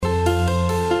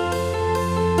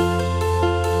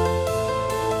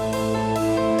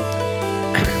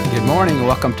morning and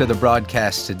welcome to the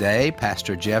broadcast today.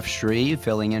 Pastor Jeff Schreve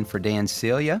filling in for Dan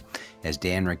Celia as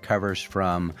Dan recovers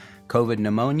from COVID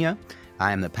pneumonia.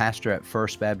 I am the pastor at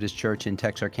First Baptist Church in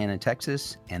Texarkana,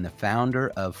 Texas, and the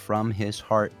founder of From His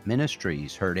Heart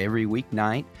Ministries, heard every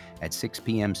weeknight at 6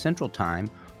 p.m. Central Time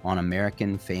on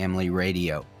American Family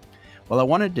Radio. Well, I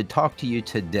wanted to talk to you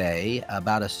today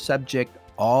about a subject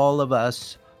all of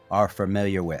us are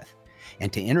familiar with.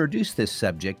 And to introduce this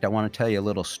subject, I want to tell you a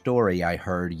little story I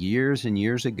heard years and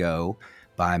years ago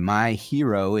by my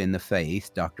hero in the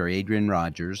faith, Dr. Adrian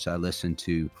Rogers. I listened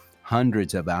to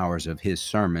hundreds of hours of his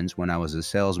sermons when I was a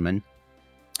salesman,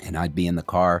 and I'd be in the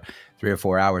car 3 or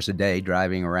 4 hours a day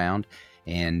driving around.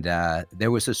 And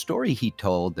there was a story he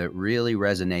told that really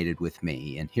resonated with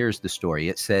me. And here's the story.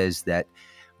 It says that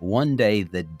one day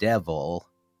the devil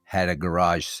had a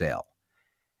garage sale,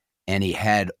 and he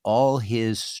had all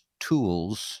his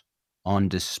tools on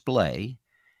display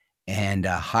and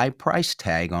a high price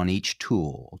tag on each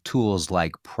tool. Tools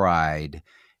like pride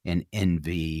and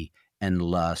envy and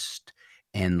lust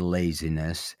and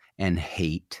laziness and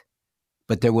hate.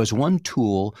 But there was one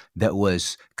tool that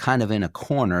was kind of in a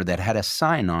corner that had a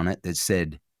sign on it that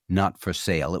said, "Not for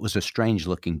sale." It was a strange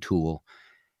looking tool.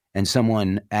 And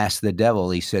someone asked the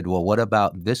devil, he said, "Well, what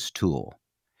about this tool?"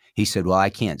 He said, "Well, I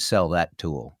can't sell that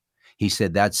tool." He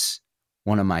said, "That's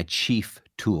one of my chief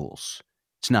tools.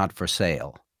 It's not for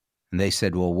sale." And they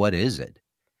said, "Well, what is it?"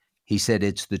 He said,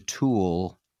 "It's the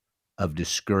tool of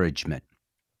discouragement.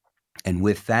 And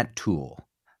with that tool,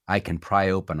 I can pry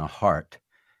open a heart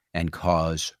and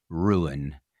cause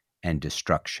ruin and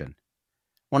destruction."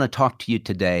 I want to talk to you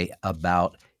today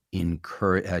about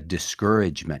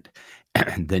discouragement,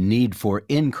 the need for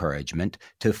encouragement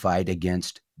to fight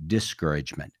against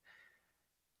discouragement.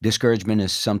 Discouragement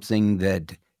is something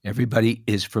that everybody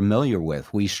is familiar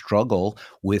with. We struggle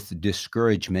with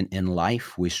discouragement in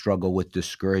life. We struggle with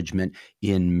discouragement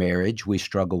in marriage. We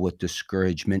struggle with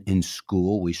discouragement in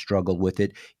school. We struggle with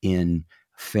it in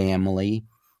family,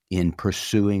 in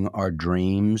pursuing our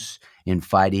dreams, in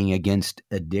fighting against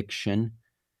addiction.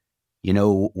 You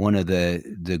know, one of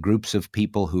the groups of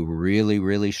people who really,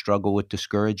 really struggle with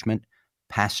discouragement,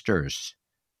 pastors.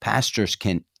 Pastors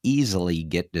can easily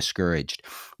get discouraged.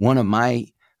 One of my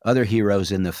other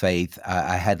heroes in the faith,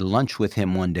 I had lunch with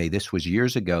him one day. This was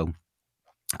years ago.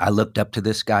 I looked up to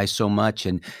this guy so much,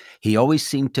 and he always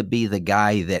seemed to be the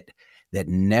guy that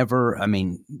never,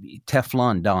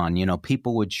 Teflon Don,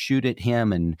 people would shoot at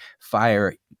him and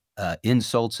fire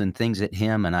insults and things at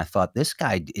him. And I thought, this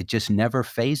guy, it just never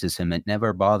phases him. It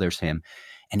never bothers him.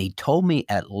 And he told me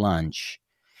at lunch,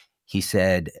 he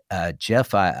said,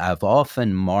 "Jeff, I've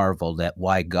often marveled at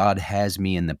why God has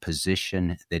me in the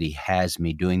position that he has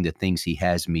me doing the things he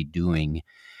has me doing,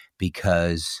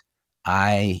 because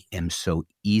I am so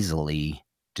easily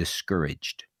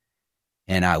discouraged."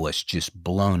 And I was just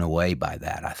blown away by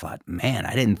that. I thought, man,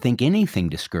 I didn't think anything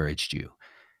discouraged you.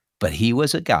 But he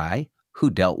was a guy who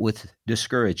dealt with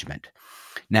discouragement.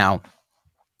 Now,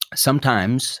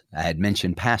 sometimes, I had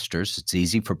mentioned pastors. It's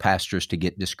easy for pastors to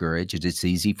get discouraged. It's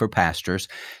easy for pastors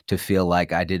to feel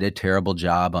like I did a terrible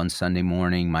job on Sunday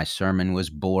morning. My sermon was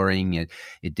boring.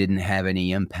 It didn't have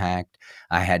any impact.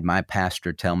 I had my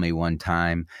pastor tell me one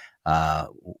time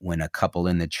when a couple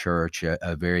in the church,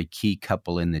 a very key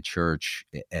couple in the church,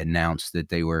 announced that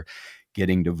they were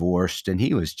getting divorced, and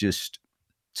he was just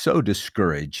so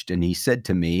discouraged. And he said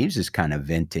to me, he was just kind of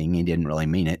venting. He didn't really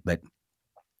mean it, but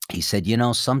he said,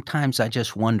 "Sometimes I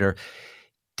just wonder,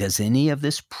 does any of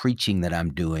this preaching that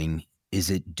I'm doing, is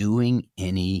it doing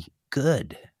any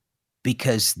good?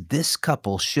 Because this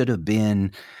couple should have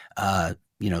been,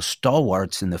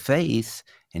 stalwarts in the faith,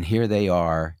 and here they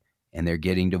are, and they're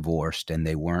getting divorced, and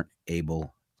they weren't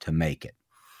able to make it."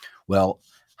 Well,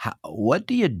 what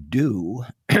do you do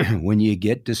when you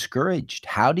get discouraged?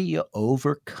 How do you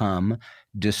overcome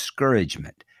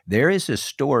discouragement? There is a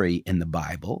story in the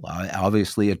Bible,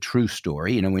 obviously a true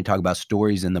story. When we talk about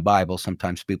stories in the Bible,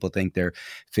 sometimes people think they're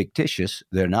fictitious.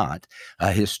 They're not.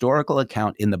 A historical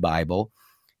account in the Bible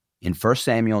in 1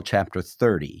 Samuel chapter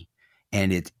 30.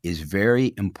 And it is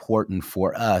very important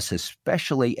for us,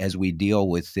 especially as we deal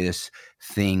with this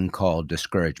thing called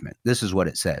discouragement. This is what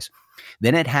it says.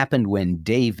 "Then it happened when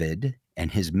David and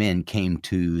his men came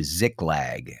to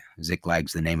Ziklag.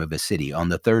 Ziklag's the name of a city. On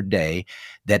the third day,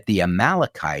 that the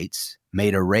Amalekites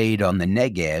made a raid on the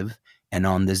Negev and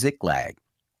on the Ziklag,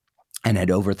 and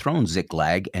had overthrown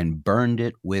Ziklag and burned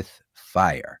it with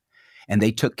fire. And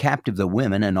they took captive the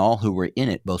women and all who were in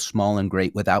it, both small and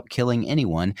great, without killing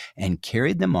anyone, and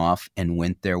carried them off and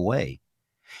went their way.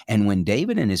 And when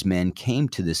David and his men came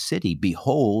to the city,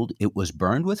 behold, it was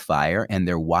burned with fire, and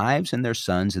their wives and their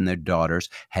sons and their daughters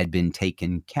had been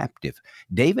taken captive.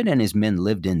 David and his men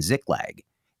lived in Ziklag.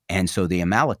 And so the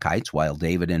Amalekites, while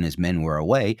David and his men were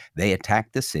away, they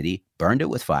attacked the city, burned it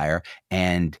with fire,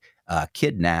 and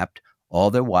kidnapped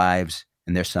all their wives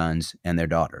and their sons and their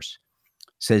daughters.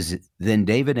 Says, then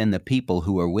David and the people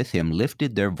who were with him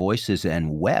lifted their voices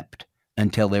and wept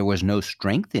until there was no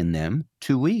strength in them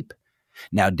to weep.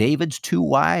 Now David's two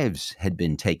wives had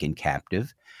been taken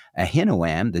captive,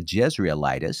 Ahinoam the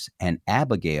Jezreelitess, and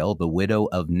Abigail the widow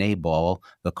of Nabal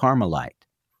the Carmelite.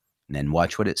 And then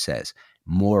watch what it says.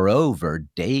 Moreover,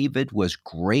 David was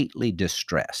greatly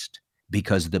distressed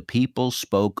because the people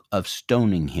spoke of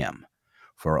stoning him.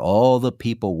 For all the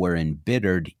people were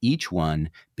embittered, each one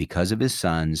because of his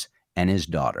sons and his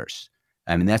daughters.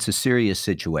 I mean, that's a serious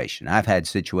situation. I've had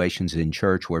situations in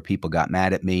church where people got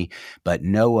mad at me, but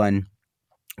no one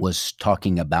was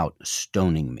talking about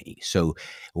stoning me. So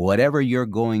whatever you're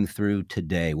going through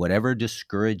today, whatever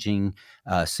discouraging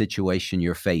situation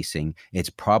you're facing, it's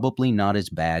probably not as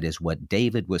bad as what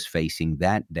David was facing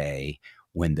that day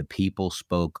when the people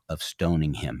spoke of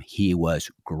stoning him. He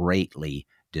was greatly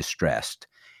distressed.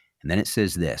 And then it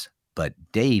says this, but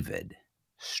David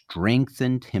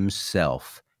strengthened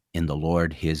himself in the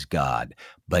Lord his God.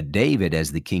 But David,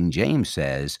 as the King James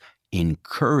says,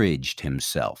 encouraged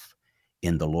himself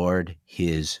in the Lord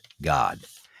his God.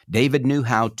 David knew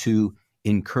how to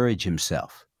encourage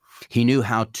himself. He knew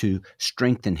how to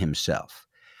strengthen himself.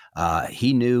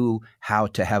 He knew how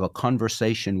to have a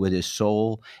conversation with his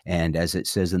soul. And as it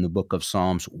says in the book of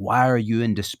Psalms, why are you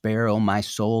in despair, O my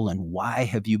soul? And why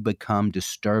have you become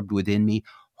disturbed within me?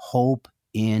 Hope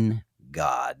in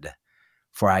God,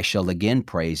 for I shall again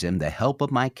praise him, the help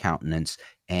of my countenance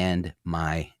and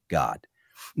my God.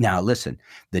 Now, listen,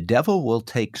 the devil will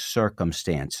take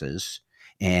circumstances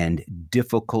and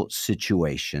difficult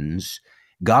situations.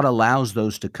 God allows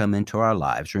those to come into our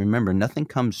lives. Remember, nothing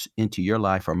comes into your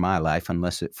life or my life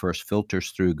unless it first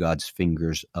filters through God's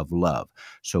fingers of love.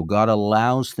 So God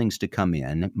allows things to come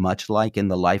in, much like in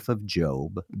the life of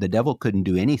Job. The devil couldn't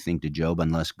do anything to Job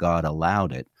unless God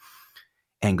allowed it.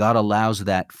 And God allows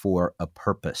that for a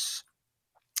purpose.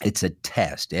 It's a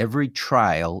test. Every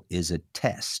trial is a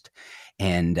test.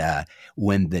 And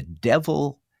when the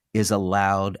devil is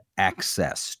allowed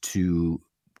access to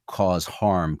cause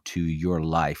harm to your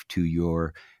life, to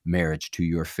your marriage, to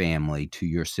your family, to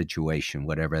your situation,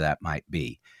 whatever that might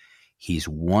be, he's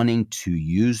wanting to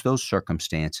use those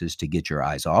circumstances to get your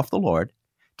eyes off the Lord,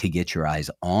 to get your eyes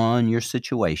on your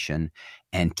situation,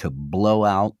 and to blow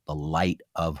out the light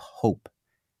of hope.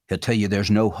 He'll tell you there's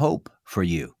no hope for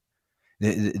you.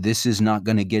 This is not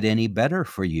going to get any better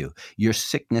for you. Your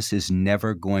sickness is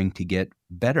never going to get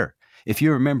better. If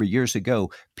you remember years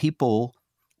ago, people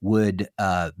would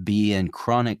be in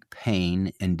chronic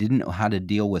pain and didn't know how to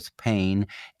deal with pain.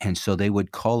 And so they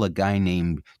would call a guy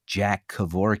named Jack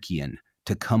Kevorkian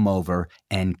to come over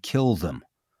and kill them.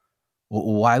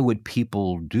 Why would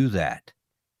people do that?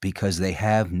 Because they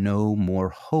have no more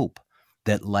hope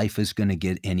that life is going to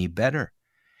get any better.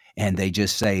 And they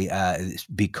just say,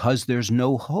 because there's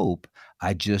no hope,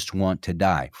 I just want to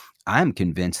die. I'm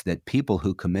convinced that people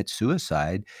who commit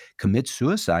suicide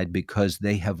because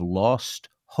they have lost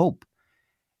hope.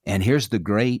 And here's the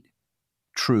great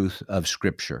truth of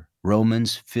Scripture,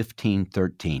 Romans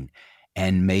 15:13.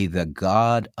 And may the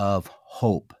God of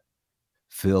hope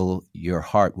fill your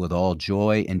heart with all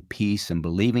joy and peace and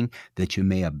believing, that you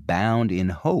may abound in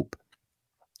hope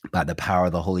by the power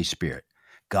of the Holy Spirit.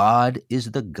 God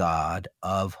is the God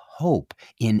of hope.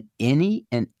 In any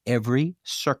and every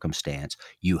circumstance,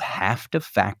 you have to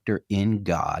factor in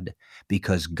God,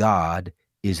 because God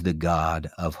is the God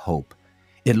of hope.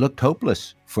 It looked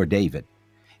hopeless for David.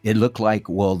 It looked like,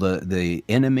 well, the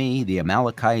enemy, the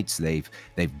Amalekites, they've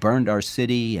burned our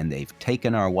city and they've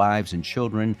taken our wives and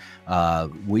children.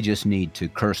 We just need to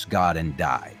curse God and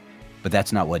die. But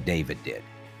that's not what David did.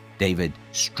 David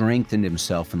strengthened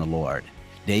himself in the Lord.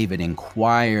 David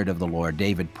inquired of the Lord.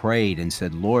 David prayed and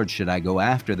said, Lord, should I go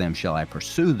after them? Shall I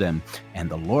pursue them?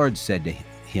 And the Lord said to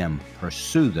him,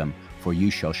 pursue them, for you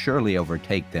shall surely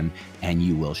overtake them, and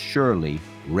you will surely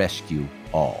rescue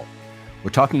all.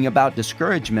 We're talking about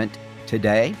discouragement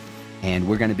today, and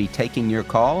we're going to be taking your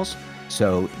calls.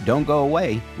 So don't go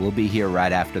away. We'll be here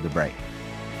right after the break.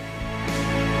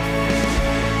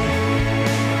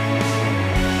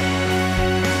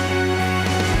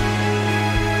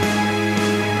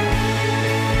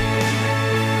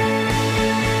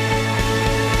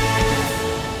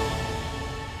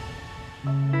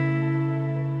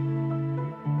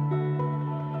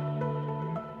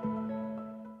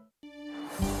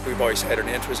 We've always had an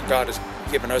interest. God has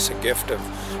given us a gift of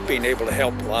being able to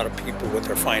help a lot of people with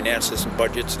their finances and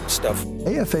budgets and stuff.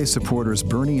 AFA supporters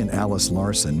Bernie and Alice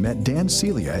Larson met Dan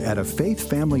Celia at a Faith,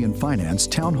 Family, and Finance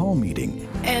town hall meeting.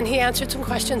 And he answered some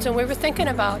questions, and we were thinking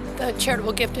about the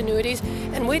charitable gift annuities,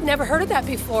 and we'd never heard of that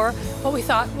before, but we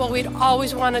thought, well, we'd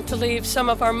always wanted to leave some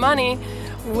of our money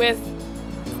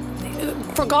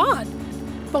for God,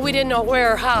 but we didn't know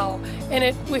where or how.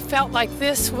 And we felt like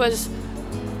this was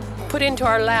put into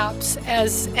our laps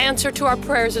as answer to our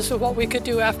prayers as to what we could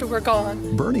do after we're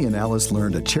gone. Bernie and Alice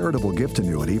learned a charitable gift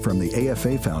annuity from the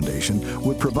AFA Foundation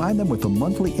would provide them with a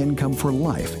monthly income for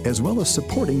life, as well as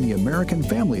supporting the American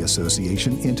Family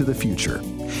Association into the future.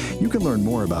 You can learn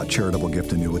more about charitable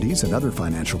gift annuities and other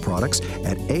financial products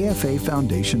at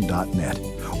afafoundation.net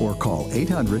or call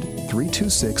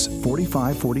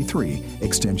 800-326-4543,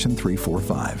 extension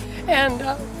 345. And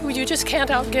you just can't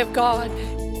outgive God.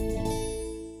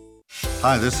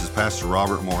 Hi, this is Pastor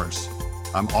Robert Morris.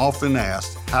 I'm often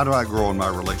asked, how do I grow in my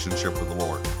relationship with the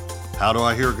Lord? How do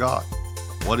I hear God?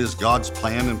 What is God's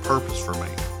plan and purpose for me?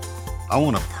 I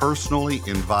want to personally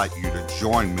invite you to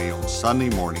join me on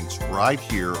Sunday mornings right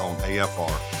here on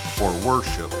AFR for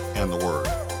worship and the Word.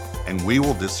 And we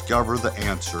will discover the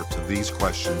answer to these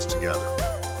questions together.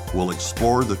 We'll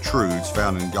explore the truths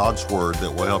found in God's Word that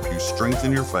will help you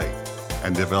strengthen your faith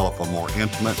and develop a more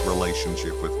intimate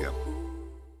relationship with Him.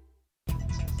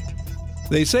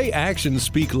 They say actions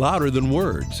speak louder than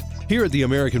words. Here at the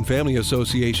American Family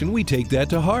Association, we take that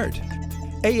to heart.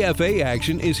 AFA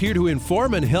Action is here to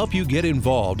inform and help you get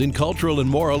involved in cultural and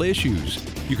moral issues.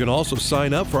 You can also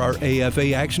sign up for our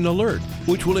AFA Action Alert,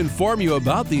 which will inform you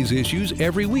about these issues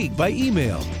every week by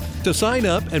email. To sign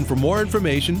up and for more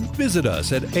information, visit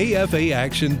us at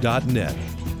afaaction.net.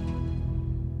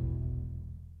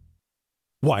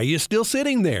 Why are you still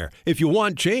sitting there? If you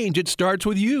want change, it starts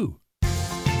with you.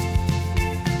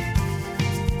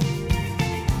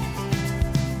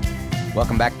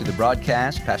 Welcome back to the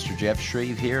broadcast. Pastor Jeff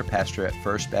Schreve here, pastor at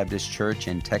First Baptist Church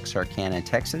in Texarkana,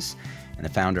 Texas, and the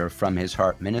founder of From His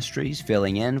Heart Ministries,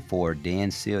 filling in for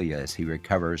Dan Celia as he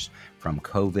recovers from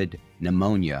COVID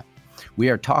pneumonia. We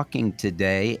are talking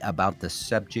today about the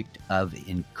subject of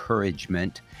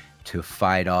encouragement to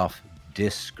fight off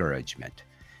discouragement.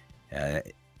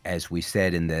 As we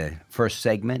said in the first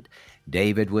segment,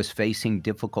 David was facing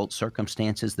difficult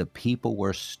circumstances. The people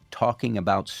were talking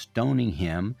about stoning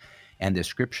him. And the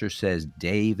scripture says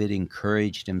David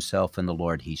encouraged himself in the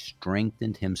Lord. He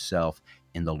strengthened himself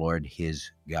in the Lord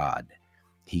his God.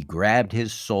 He grabbed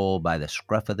his soul by the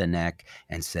scruff of the neck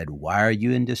and said, "Why are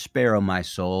you in despair, O my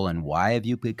soul? And why have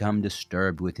you become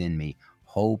disturbed within me?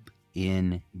 Hope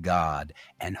in God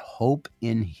and hope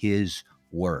in His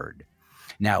word."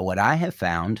 Now, what I have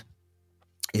found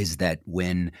is that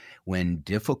when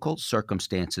difficult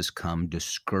circumstances come,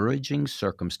 discouraging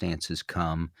circumstances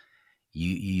come,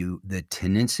 the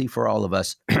tendency for all of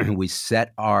us, we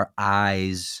set our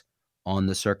eyes on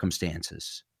the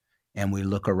circumstances and we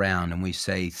look around and we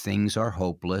say, things are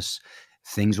hopeless.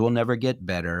 Things will never get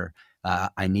better.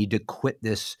 I need to quit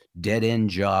this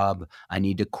dead-end job. I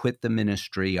need to quit the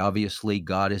ministry. Obviously,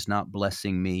 God is not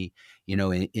blessing me. You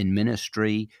know, in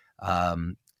ministry,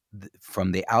 from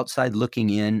the outside looking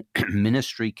in,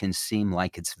 ministry can seem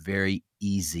like it's very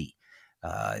easy.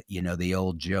 The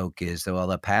old joke is, well,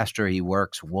 the pastor, he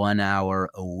works 1 hour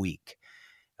a week.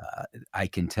 I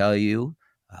can tell you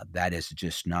that is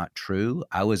just not true.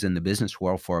 I was in the business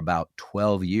world for about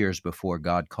 12 years before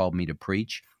God called me to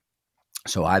preach.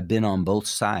 So I've been on both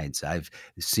sides. I've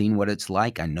seen what it's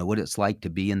like. I know what it's like to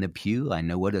be in the pew. I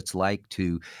know what it's like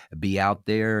to be out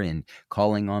there and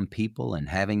calling on people and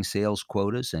having sales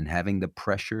quotas and having the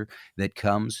pressure that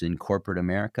comes in corporate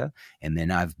America. And then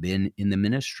I've been in the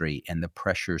ministry and the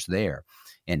pressure's there.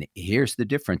 And here's the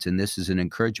difference. And this is an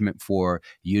encouragement for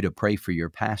you to pray for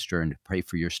your pastor and to pray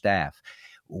for your staff.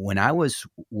 When I was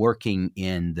working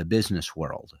in the business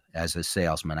world as a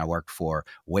salesman, I worked for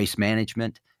Waste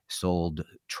Management, sold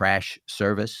trash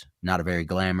service, not a very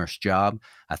glamorous job.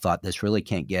 I thought this really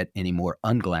can't get any more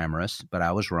unglamorous, but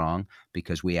I was wrong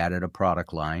because we added a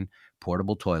product line,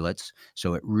 portable toilets.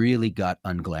 So it really got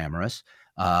unglamorous.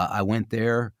 I went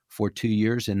there for 2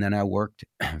 years and then I worked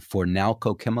for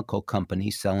Nalco Chemical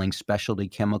Company selling specialty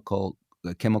chemicals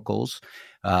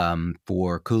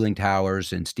for cooling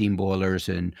towers and steam boilers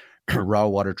and raw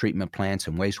water treatment plants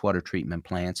and wastewater treatment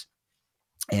plants.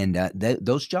 And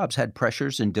those jobs had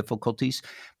pressures and difficulties,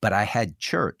 but I had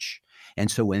church. And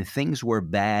so when things were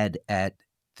bad at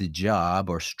the job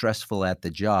or stressful at the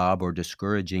job or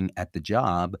discouraging at the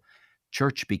job,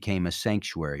 church became a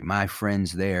sanctuary. My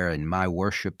friends there and my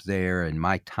worship there and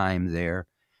my time there.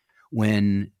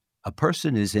 When a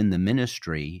person is in the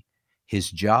ministry, his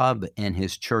job and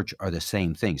his church are the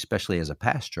same thing, especially as a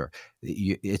pastor.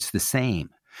 It's the same.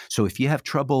 So if you have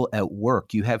trouble at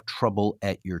work, you have trouble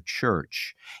at your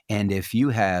church. And if you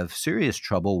have serious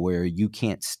trouble where you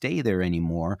can't stay there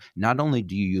anymore, not only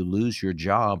do you lose your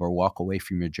job or walk away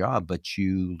from your job, but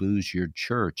you lose your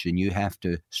church and you have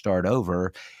to start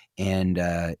over. And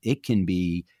it can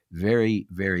be very,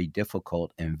 very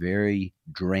difficult and very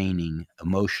draining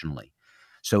emotionally.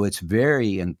 So it's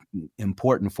very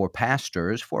important for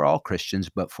pastors, for all Christians,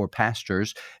 but for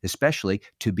pastors especially,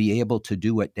 to be able to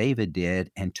do what David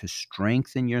did and to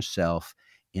strengthen yourself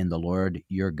in the Lord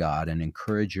your God and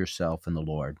encourage yourself in the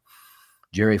Lord.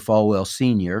 Jerry Falwell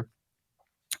Sr.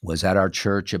 was at our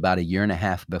church about a year and a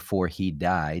half before he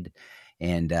died,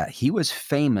 and he was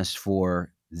famous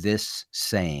for this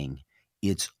saying,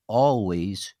 "It's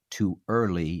always too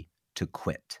early to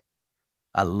quit."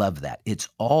 I love that. It's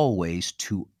always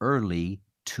too early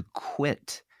to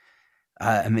quit.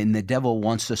 I mean, the devil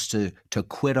wants us to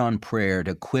quit on prayer,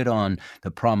 to quit on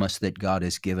the promise that God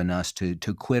has given us, to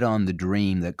quit on the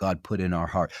dream that God put in our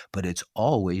heart. But it's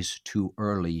always too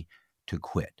early to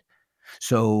quit.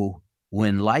 So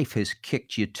when life has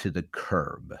kicked you to the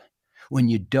curb, when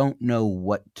you don't know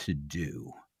what to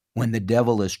do, when the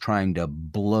devil is trying to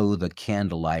blow the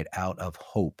candlelight out of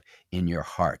hope in your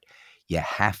heart, you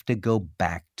have to go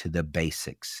back to the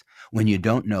basics. When you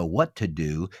don't know what to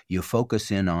do, you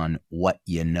focus in on what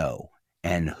you know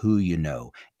and who you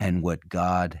know and what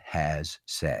God has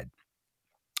said.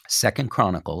 2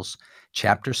 Chronicles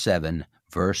chapter 7,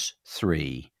 verse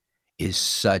 3 is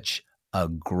such a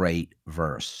great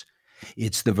verse.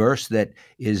 It's the verse that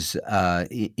is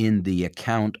in the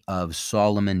account of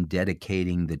Solomon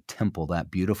dedicating the temple,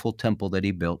 that beautiful temple that he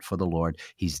built for the Lord.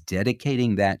 He's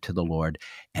dedicating that to the Lord.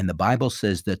 And the Bible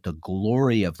says that the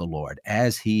glory of the Lord,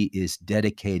 as he is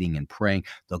dedicating and praying,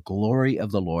 the glory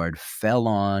of the Lord fell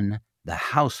on the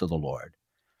house of the Lord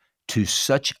to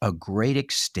such a great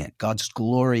extent. God's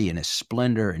glory and his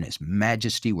splendor and his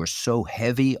majesty were so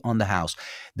heavy on the house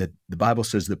that the Bible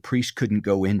says the priest couldn't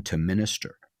go in to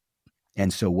minister.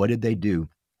 And so what did they do?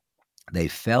 They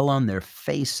fell on their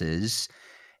faces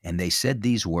and they said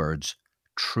these words,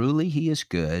 "Truly he is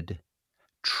good.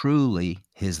 Truly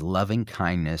his loving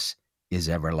kindness is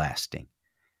everlasting."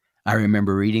 I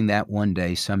remember reading that one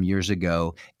day some years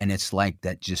ago, and it's like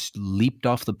that just leaped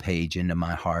off the page into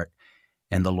my heart.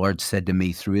 And the Lord said to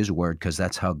me through his word, because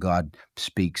that's how God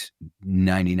speaks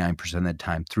 99% of the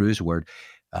time, through his word,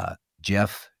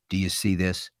 "Jeff, do you see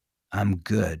this? I'm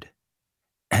good.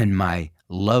 And my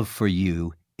love for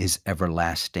you is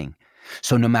everlasting."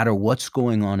 So no matter what's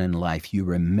going on in life, you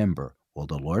remember, well,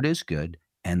 the Lord is good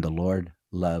and the Lord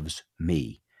loves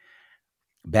me.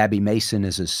 Babby Mason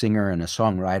is a singer and a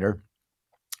songwriter.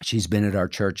 She's been at our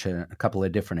church on a couple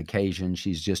of different occasions.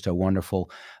 She's just a wonderful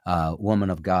woman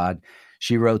of God.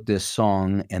 She wrote this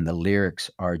song, and the lyrics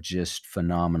are just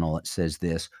phenomenal. It says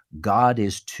this: "God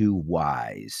is too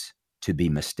wise to be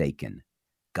mistaken.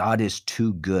 God is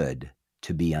too good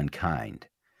to be unkind."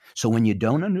 So when you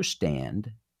don't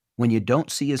understand, when you don't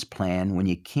see his plan, when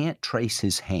you can't trace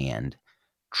his hand,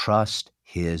 trust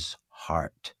his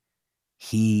heart.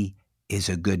 He is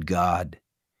a good God.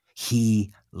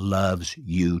 He loves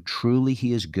you. Truly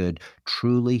he is good.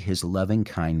 Truly his loving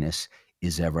kindness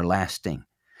is everlasting.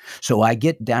 So I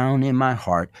get down in my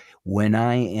heart when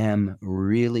I am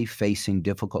really facing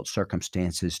difficult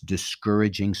circumstances,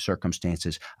 discouraging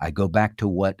circumstances. I go back to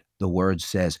what the word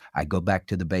says. I go back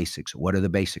to the basics. What are the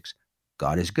basics?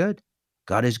 God is good.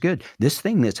 God is good. This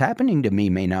thing that's happening to me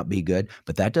may not be good,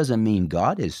 but that doesn't mean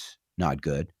God is not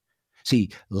good. See,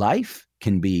 life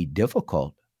can be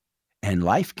difficult and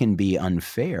life can be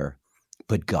unfair,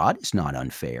 but God is not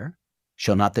unfair.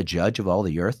 Shall not the judge of all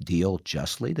the earth deal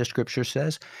justly, the scripture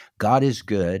says? God is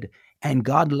good and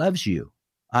God loves you.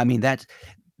 I mean,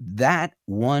 that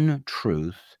one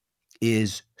truth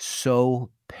is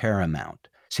so paramount.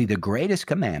 See, the greatest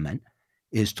commandment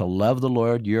is to love the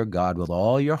Lord your God with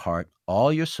all your heart,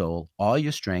 all your soul, all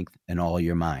your strength, and all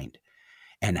your mind.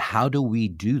 And how do we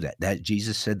do that? That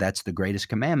Jesus said that's the greatest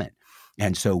commandment.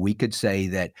 And so we could say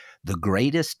that the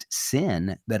greatest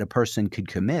sin that a person could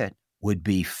commit would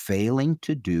be failing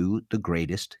to do the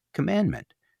greatest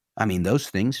commandment. I mean, those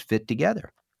things fit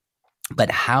together.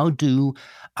 But how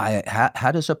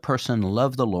does a person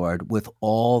love the Lord with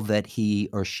all that he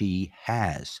or she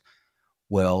has?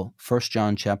 Well, 1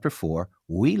 John chapter 4,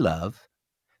 we love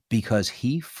because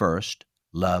he first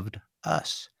loved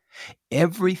us.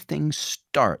 Everything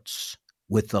starts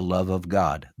with the love of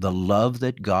God, the love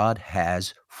that God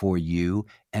has for you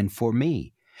and for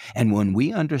me. And when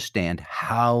we understand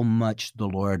how much the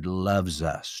Lord loves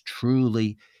us,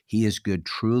 truly He is good,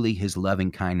 truly His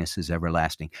loving kindness is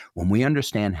everlasting. When we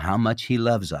understand how much He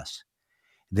loves us,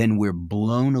 then we're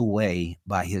blown away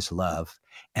by His love.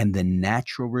 And the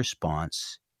natural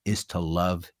response is to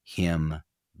love Him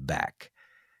back.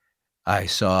 I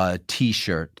saw a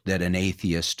T-shirt that an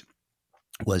atheist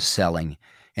was selling,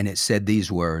 and it said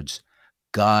these words,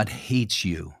 "God hates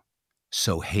you,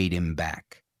 so hate Him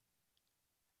back."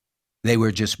 They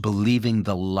were just believing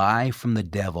the lie from the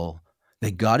devil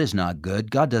that God is not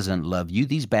good, God doesn't love you,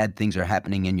 these bad things are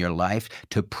happening in your life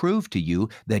to prove to you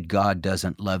that God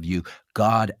doesn't love you.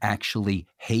 God actually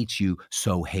hates you,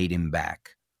 so hate Him back.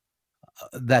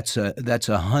 That's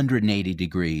 180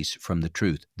 degrees from the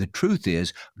truth. The truth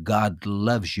is God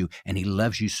loves you, and He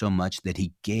loves you so much that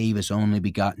He gave His only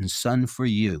begotten Son for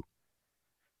you.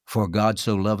 For God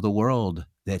so loved the world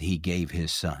that He gave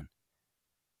His Son,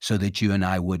 so that you and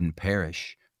I wouldn't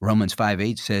perish. Romans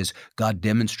 5:8 says, God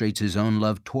demonstrates His own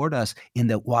love toward us in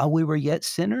that while we were yet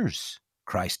sinners,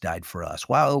 Christ died for us.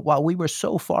 While we were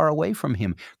so far away from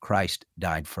Him, Christ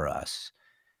died for us.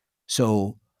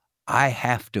 So I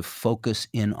have to focus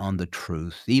in on the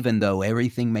truth. Even though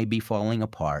everything may be falling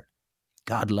apart,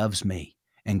 God loves me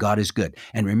and God is good.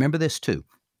 And remember this too.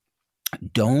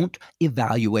 Don't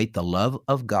evaluate the love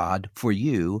of God for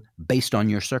you based on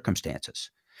your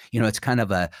circumstances. It's kind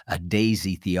of a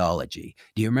daisy theology.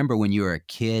 Do you remember when you were a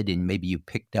kid and maybe you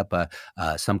picked up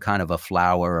some kind of a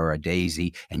flower or a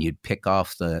daisy, and you'd pick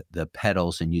off the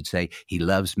petals and you'd say, He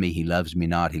loves me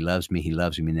not, He loves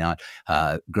me not.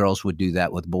 Girls would do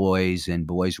that with boys, and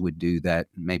boys would do that,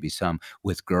 maybe some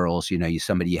with girls.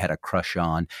 Somebody you had a crush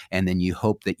on, and then you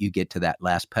hope that you get to that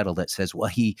last petal that says,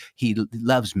 well, he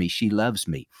loves me, she loves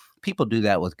me. People do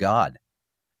that with God.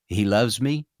 He loves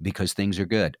me because things are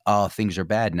good. Oh, things are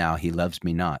bad now. He loves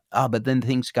me not. Oh, but then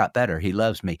things got better. He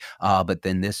loves me. Oh, but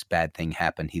then this bad thing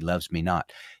happened. He loves me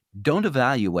not. Don't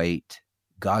evaluate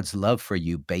God's love for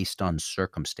you based on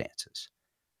circumstances.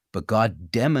 But God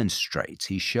demonstrates,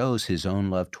 He shows His own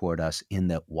love toward us in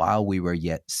that while we were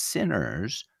yet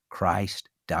sinners, Christ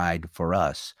died for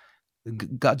us.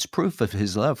 God's proof of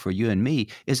His love for you and me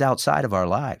is outside of our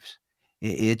lives.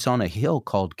 It's on a hill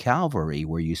called Calvary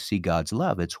where you see God's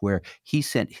love. It's where He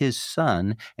sent His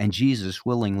Son, and Jesus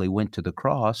willingly went to the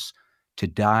cross to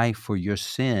die for your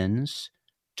sins,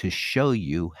 to show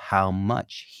you how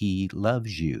much He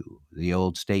loves you. The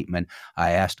old statement,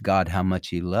 I asked God how much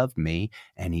He loved me,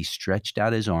 and He stretched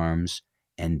out His arms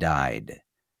and died.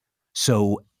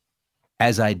 So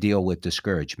as I deal with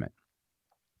discouragement,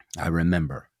 I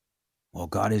remember, well,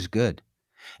 God is good.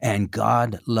 And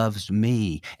God loves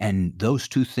me. And those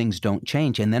two things don't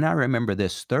change. And then I remember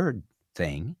this third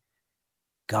thing.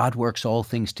 God works all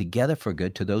things together for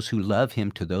good to those who love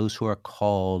Him, to those who are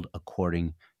called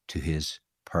according to His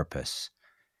purpose.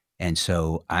 And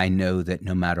so I know that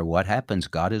no matter what happens,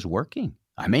 God is working.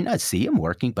 I may not see Him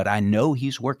working, but I know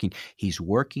He's working. He's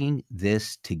working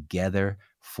this together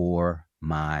for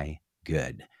my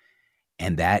good.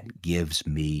 And that gives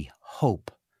me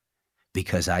hope.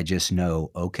 Because I just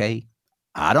know, okay,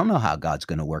 I don't know how God's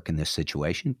going to work in this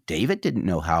situation. David didn't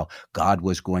know how God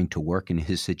was going to work in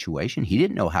his situation. He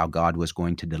didn't know how God was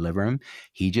going to deliver him.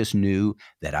 He just knew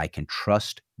that I can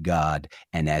trust God.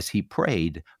 And as he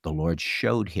prayed, the Lord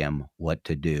showed him what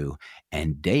to do.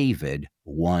 And David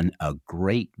won a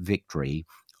great victory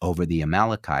over the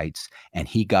Amalekites, and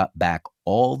he got back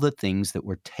all the things that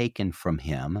were taken from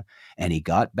him, and he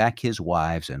got back his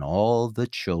wives and all the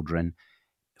children,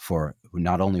 for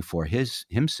not only for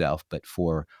himself, but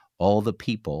for all the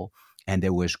people. And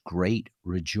there was great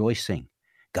rejoicing.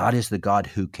 God is the God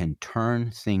who can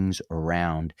turn things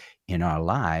around in our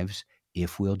lives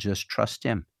if we'll just trust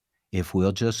Him, if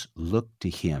we'll just look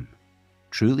to Him.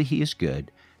 Truly He is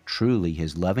good. Truly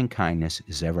His loving kindness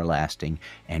is everlasting.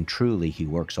 And truly He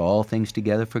works all things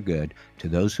together for good to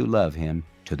those who love Him,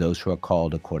 to those who are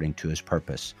called according to His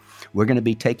purpose. We're going to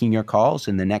be taking your calls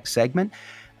in the next segment.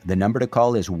 The number to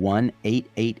call is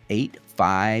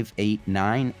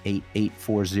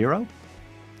 1-888-589-8840.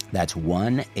 That's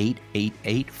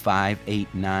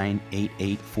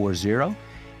 1-888-589-8840.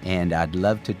 And I'd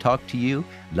love to talk to you,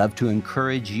 love to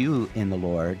encourage you in the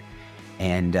Lord,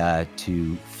 and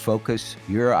to focus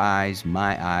your eyes,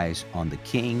 my eyes, on the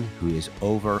King who is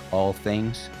over all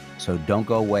things. So don't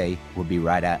go away. We'll be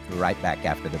right back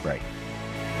after the break.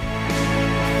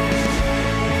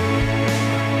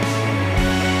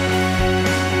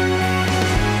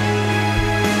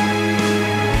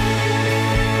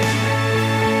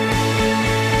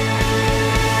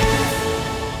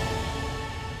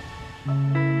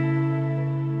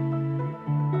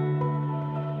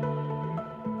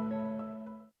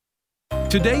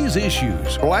 Today's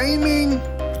issues. Blaming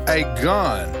a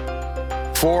gun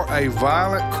for a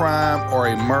violent crime or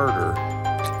a murder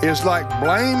is like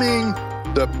blaming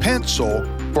the pencil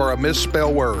for a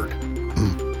misspelled word.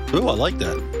 Ooh, I like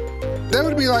that. That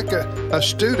would be like a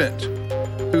student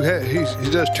who he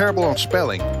does terrible on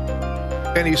spelling,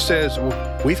 and he says,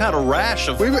 We've had a rash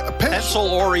of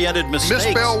pencil-oriented mistakes.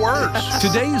 Misspelled words.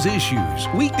 Today's issues.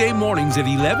 Weekday mornings at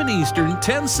 11 Eastern,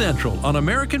 10 Central on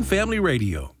American Family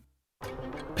Radio.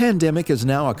 Pandemic is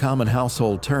now a common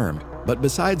household term, but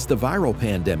besides the viral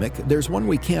pandemic, there's one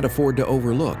we can't afford to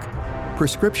overlook.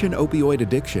 Prescription opioid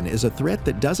addiction is a threat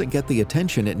that doesn't get the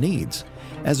attention it needs.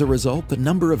 As a result, the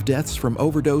number of deaths from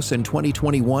overdose in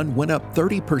 2021 went up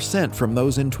 30% from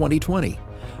those in 2020.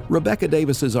 Rebecca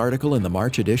Davis's article in the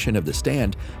March edition of The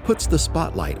Stand puts the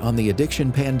spotlight on the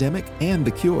addiction pandemic and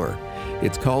the cure.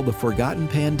 It's called The Forgotten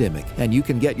Pandemic, and you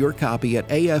can get your copy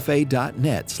at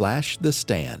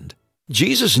afa.net/thestand.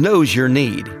 Jesus knows your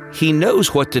need. He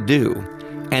knows what to do,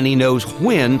 and He knows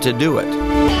when to do it.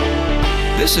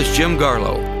 This is Jim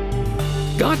Garlow.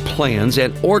 God plans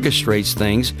and orchestrates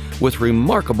things with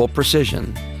remarkable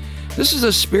precision. This is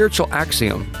a spiritual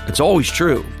axiom. It's always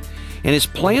true. And His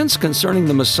plans concerning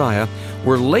the Messiah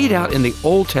were laid out in the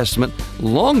Old Testament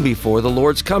long before the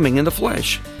Lord's coming in the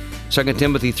flesh. 2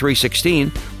 Timothy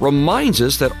 3:16 reminds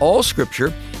us that all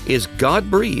Scripture is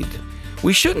God-breathed.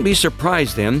 We shouldn't be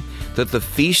surprised then that the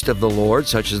feast of the Lord,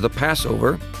 such as the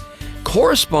Passover,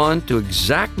 correspond to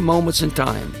exact moments in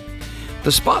time.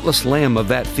 The spotless lamb of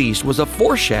that feast was a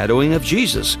foreshadowing of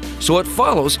Jesus, so it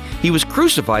follows He was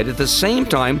crucified at the same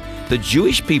time the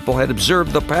Jewish people had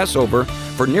observed the Passover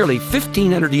for nearly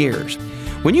 1,500 years.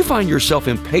 When you find yourself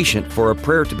impatient for a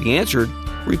prayer to be answered,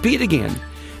 repeat again.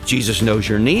 Jesus knows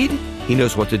your need, He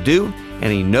knows what to do,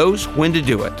 and He knows when to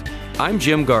do it. I'm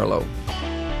Jim Garlow.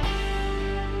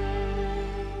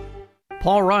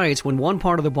 Paul writes, when one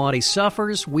part of the body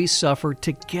suffers, we suffer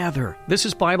together. This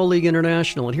is Bible League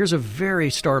International, and here's a very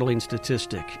startling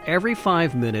statistic. Every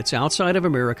 5 minutes outside of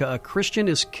America, a Christian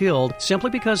is killed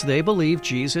simply because they believe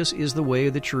Jesus is the way,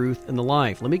 the truth, and the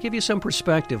life. Let me give you some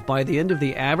perspective. By the end of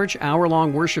the average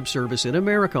hour-long worship service in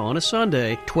America on a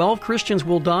Sunday, 12 Christians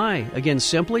will die, again,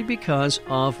 simply because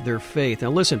of their faith.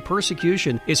 Now listen,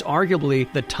 persecution is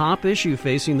arguably the top issue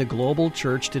facing the global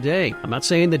church today. I'm not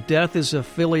saying that death is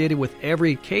affiliated with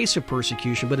every case of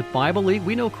persecution, but at Bible League,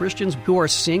 we know Christians who are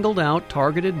singled out,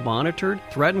 targeted, monitored,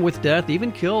 threatened with death,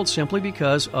 even killed simply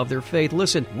because of their faith.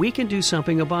 Listen, we can do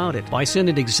something about it by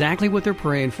sending exactly what they're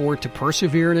praying for to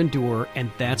persevere and endure,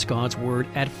 and that's God's Word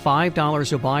at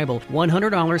 $5 a Bible.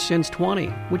 $100 sends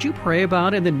 $20. Would you pray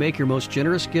about it and then make your most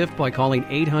generous gift by calling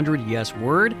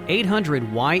 800-YES-WORD,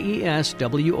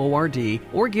 800-YES-WORD,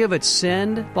 or give at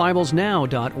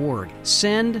sendbiblesnow.org,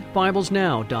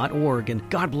 sendbiblesnow.org, and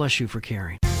God bless you for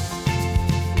caring.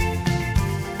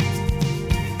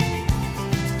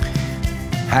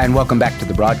 Hi, and welcome back to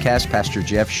the broadcast. Pastor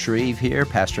Jeff Schreve here,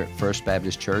 pastor at First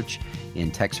Baptist Church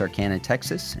in Texarkana,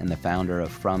 Texas, and the founder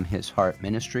of From His Heart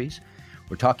Ministries.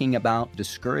 We're talking about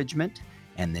discouragement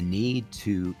and the need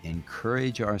to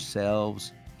encourage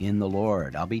ourselves in the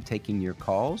Lord. I'll be taking your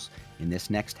calls in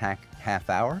this next half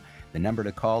hour. The number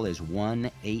to call is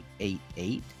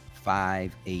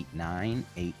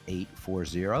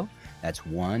 1-888-589-8840. That's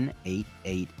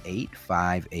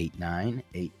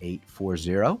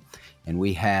 1-888-589-8840. And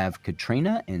we have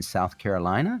Katrina in South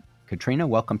Carolina. Katrina,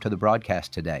 welcome to the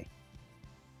broadcast today.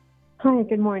 Hi,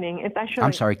 good morning. It's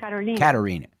actually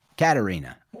Katarina.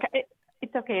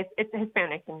 It's okay. It's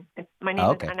Hispanic. And my name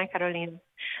is Ana Carolina.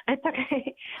 It's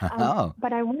okay.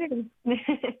 But I wanted to...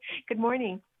 Good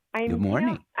morning. Good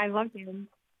morning. I love Dan.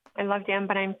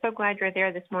 But I'm so glad you're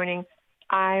there this morning.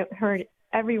 I heard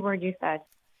every word you said.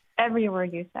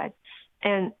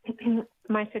 And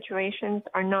my situations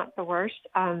are not the worst.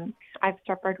 I've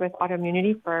suffered with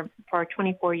autoimmunity for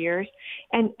 24 years,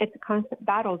 and it's a constant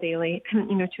battle daily,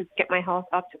 to get my health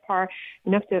up to par,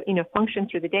 enough to, function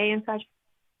through the day and such.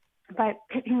 But,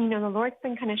 the Lord's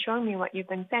been kind of showing me what you've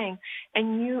been saying,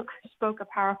 and you spoke a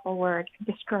powerful word,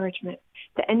 discouragement.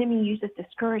 The enemy uses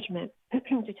discouragement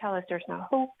to tell us there's no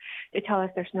hope, to tell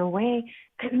us there's no way.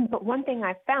 But one thing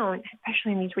I've found,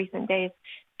 especially in these recent days,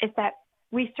 is that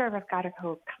we serve a God of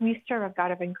hope. We serve a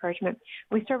God of encouragement.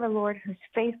 We serve a Lord who's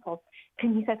faithful.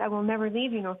 And He says, I will never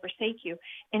leave you nor forsake you.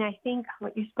 And I think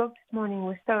what you spoke this morning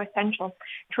was so essential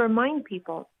to remind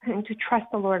people and to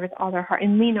trust the Lord with all their heart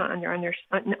and lean on their own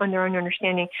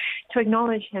understanding, to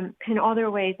acknowledge Him in all their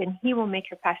ways, and He will make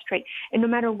your path straight. And no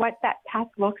matter what that path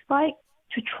looks like,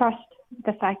 to trust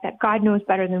the fact that God knows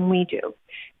better than we do.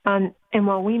 And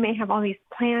while we may have all these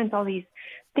plans, all these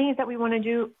things that we want to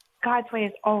do, God's way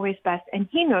is always best, and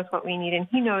He knows what we need, and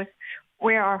He knows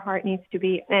where our heart needs to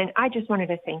be. And I just wanted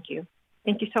to thank you.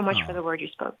 Thank you so much for the word you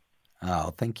spoke.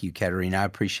 Oh, thank you, Katerina. I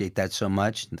appreciate that so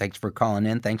much. And thanks for calling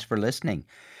in. Thanks for listening.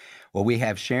 Well, we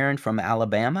have Sharon from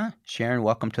Alabama. Sharon,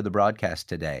 welcome to the broadcast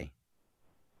today.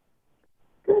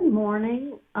 Good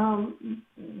morning.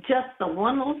 Just the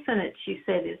one little sentence you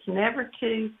said, it's never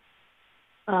too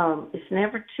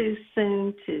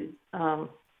soon to,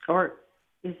 or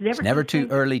it's never too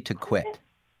early to quit.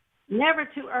 Never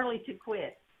too early to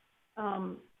quit.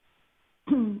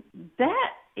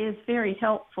 That is very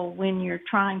helpful when you're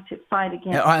trying to fight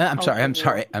against.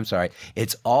 I'm sorry.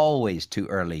 It's always too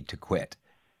early to quit.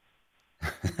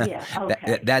 Yeah,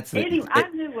 okay. Anyway, I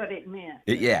knew what it meant.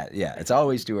 Yeah. It's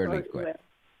always too early to quit.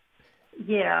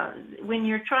 Yeah, when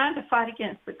you're trying to fight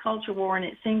against the culture war and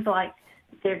it seems like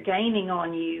they're gaining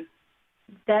on you,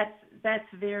 that's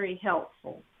very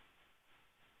helpful.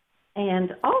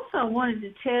 And also I wanted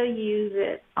to tell you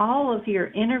that all of your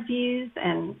interviews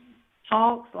and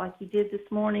talks like you did this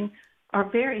morning are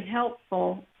very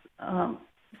helpful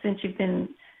since you've been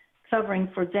covering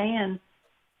for Dan.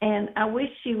 And I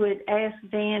wish you would ask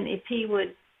Dan if he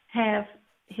would have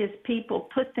his people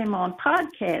put them on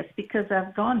podcasts, because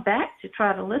I've gone back to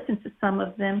try to listen to some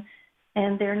of them,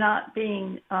 and they're not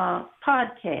being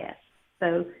podcasts.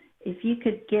 So if you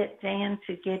could get Dan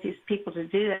to get his people to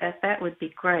do that, that would be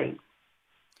great.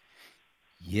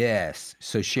 Yes.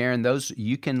 So Sharon, those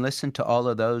you can listen to all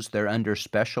of those. They're under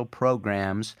special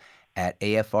programs at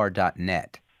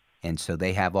afr.net. And so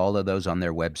they have all of those on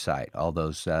their website, all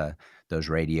those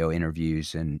radio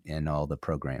interviews and all the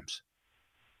programs.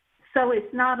 So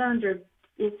it's not under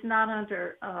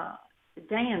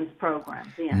Dan's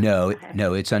program then?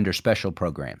 No, it's under special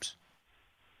programs.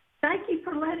 Thank you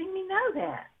for letting me know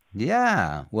that.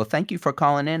 Yeah. Well, thank you for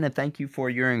calling in, and thank you for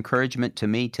your encouragement to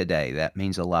me today. That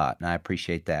means a lot, and I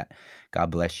appreciate that.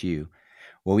 God bless you.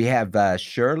 Well, we have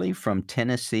Shirley from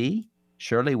Tennessee.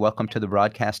 Shirley, welcome to the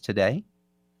broadcast today.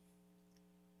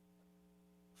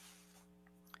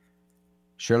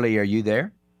 Shirley, are you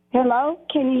there? Hello,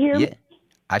 can you hear me? Yeah,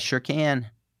 I sure can.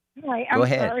 Hi, Go I'm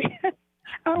ahead. sorry.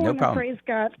 I want to praise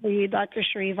God for you, Dr.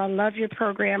 Schreve. I love your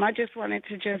program. I just wanted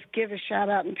to just give a shout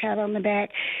out and pat on the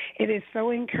back. It is so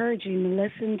encouraging to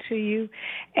listen to you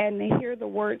and to hear the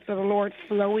words of the Lord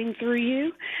flowing through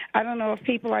you. I don't know if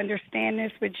people understand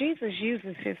this, but Jesus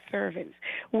uses his servants.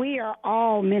 We are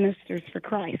all ministers for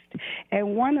Christ,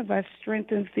 and one of us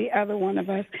strengthens the other one of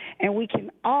us, and we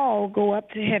can all go up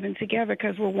to heaven together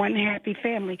because we're one happy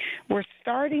family. We're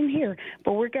starting here,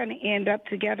 but we're going to end up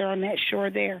together on that shore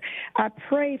there. I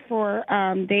pray for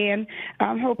Dan.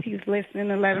 I hope he's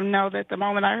listening, and let him know that the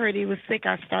moment I heard he was sick,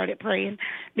 I started praying,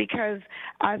 because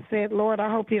I said, Lord, I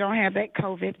hope you don't have that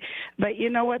COVID. But you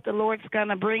know what? The Lord's going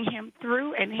to bring him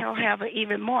through, and he'll have an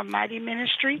even more mighty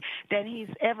ministry than he's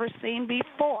ever seen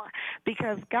before,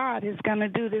 because God is going to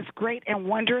do this great and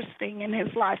wondrous thing in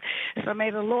his life. So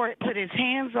may the Lord put his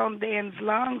hands on Dan's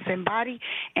lungs and body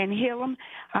and heal him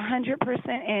 100%,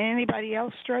 and anybody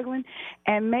else struggling.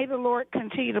 And may the Lord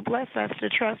continue to bless us to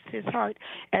trust his heart.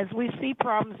 As we see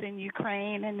problems in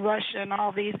Ukraine and Russia and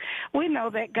all these, we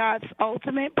know that God's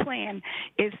ultimate plan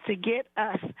is to get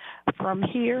us from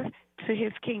here to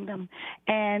his kingdom.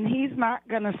 And he's not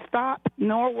going to stop,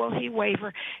 nor will he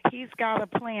waver. He's got a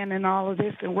plan in all of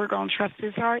this, and we're going to trust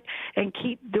his heart and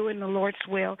keep doing the Lord's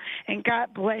will. And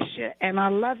God bless you, and I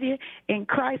love you in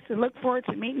Christ, and look forward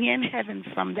to meeting you in heaven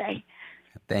someday.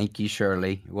 Thank you,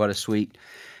 Shirley. What a sweet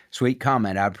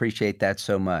comment. I appreciate that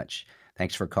so much.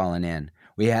 Thanks for calling in.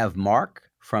 We have Mark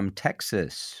from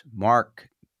Texas. Mark,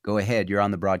 go ahead. You're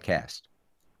on the broadcast.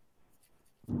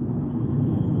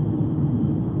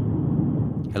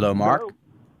 Hello, Mark. Hello?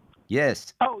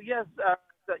 Yes. Oh, yes.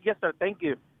 Yes, sir. Thank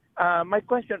you. My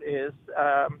question is,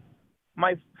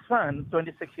 my son,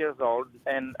 26 years old,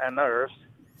 and a nurse,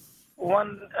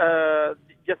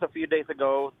 just a few days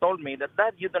ago told me that,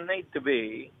 Dad, you don't need to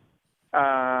be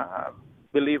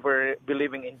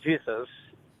believing in Jesus.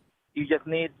 You just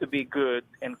need to be good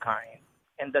and kind,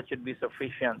 and that should be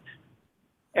sufficient.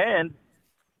 And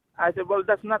I said, well,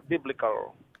 that's not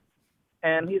biblical.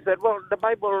 And he said, well, the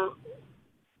Bible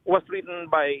was written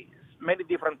by many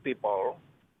different people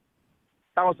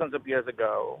thousands of years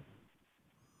ago.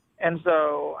 And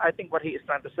so I think what he is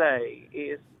trying to say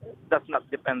is that's not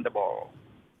dependable.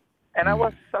 And I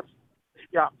was such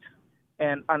shocked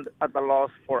and at the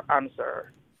loss for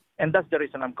answer. And that's the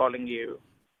reason I'm calling you.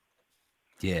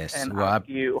 Yes. And ask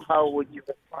you, how would you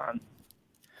respond?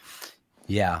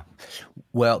 Yeah.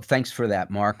 Well, thanks for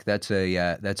that, Mark. That's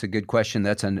a good question.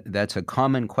 That's a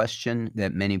common question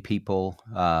that many people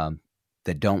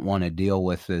that don't want to deal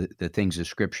with the things of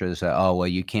Scripture that say, oh, well,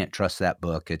 you can't trust that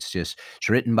book. It's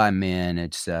written by men.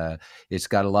 It's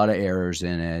got a lot of errors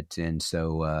in it. And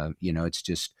so,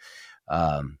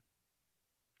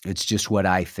 it's just what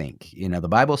I think. The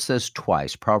Bible says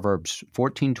twice, Proverbs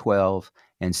 14:12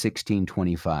 and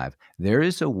 16:25. There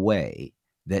is a way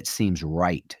that seems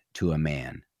right to a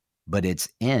man, but its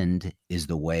end is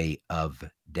the way of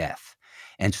death.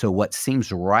 And so what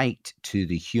seems right to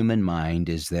the human mind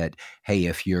is that, hey,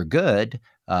 if you're good,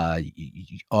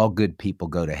 all good people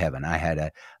go to heaven. I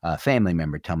had a family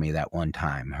member tell me that one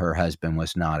time. Her husband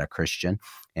was not a Christian,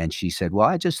 and she said, well,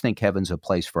 I just think heaven's a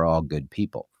place for all good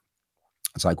people.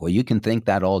 It's like, well, you can think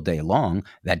that all day long.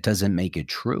 That doesn't make it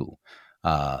true.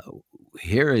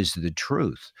 Here is the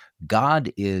truth.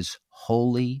 God is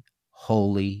holy,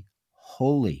 holy,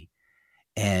 holy.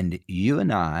 And you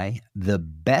and I, the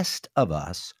best of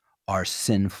us, are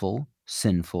sinful,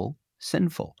 sinful,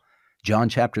 sinful. John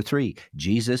chapter 3,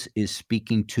 Jesus is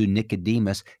speaking to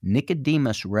Nicodemus.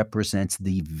 Nicodemus represents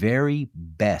the very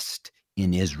best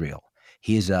in Israel.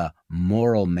 He is a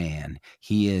moral man.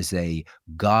 He is a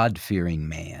God-fearing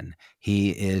man.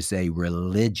 He is a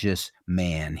religious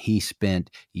man. He spent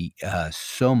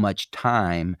so much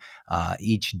time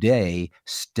each day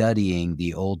studying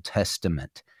the Old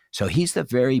Testament. So he's the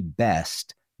very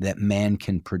best that man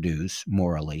can produce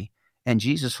morally. And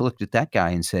Jesus looked at that guy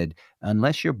and said,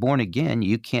 unless you're born again,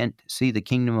 you can't see the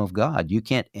kingdom of God. You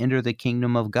can't enter the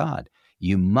kingdom of God.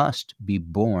 You must be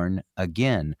born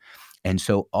again. And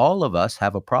so all of us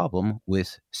have a problem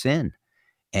with sin.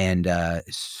 And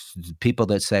people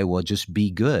that say, well, just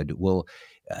be good. Well,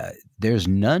 there's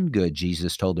none good,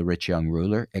 Jesus told the rich young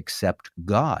ruler, except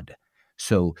God.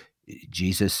 So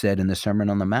Jesus said in the Sermon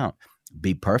on the Mount,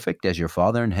 be perfect as your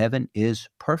Father in heaven is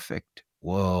perfect.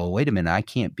 Whoa, wait a minute. I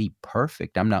can't be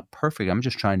perfect. I'm not perfect. I'm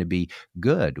just trying to be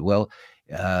good. Well,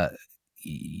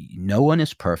 no one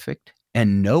is perfect.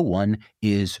 And no one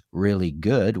is really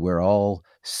good. We're all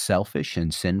selfish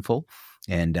and sinful.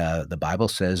 And the Bible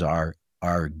says our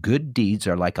good deeds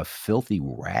are like a filthy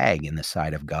rag in the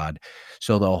sight of God.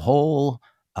 So the whole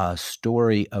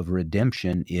story of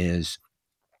redemption is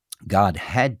God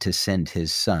had to send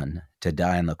his son to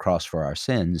die on the cross for our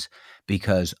sins,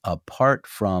 because apart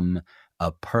from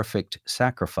a perfect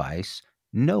sacrifice,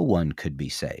 no one could be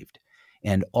saved.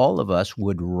 And all of us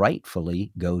would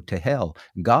rightfully go to hell.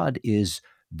 God is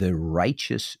the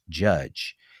righteous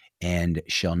judge. And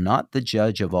shall not the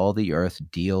judge of all the earth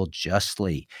deal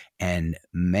justly? And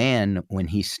man, when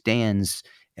he stands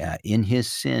in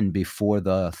his sin before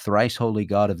the thrice holy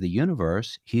God of the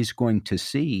universe, he's going to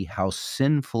see how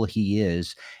sinful he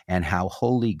is and how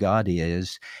holy God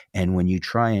is. And when you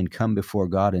try and come before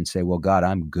God and say, well, God,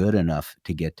 I'm good enough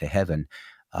to get to heaven,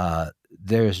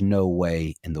 there's no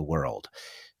way in the world.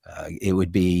 It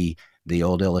would be, the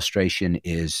old illustration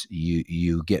is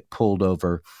you get pulled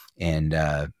over and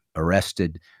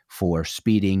arrested for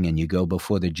speeding, and you go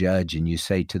before the judge and you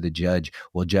say to the judge,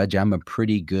 well, Judge, I'm a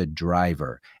pretty good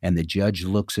driver. And the judge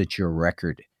looks at your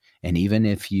record. And even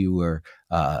if you were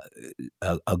a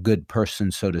good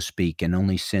person, so to speak, and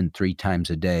only sinned 3 times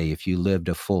a day, if you lived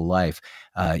a full life,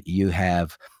 you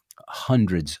have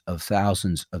hundreds of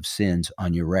thousands of sins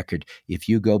on your record. If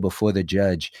you go before the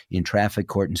judge in traffic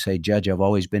court and say, Judge, I've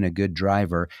always been a good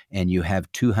driver, and you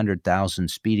have 200,000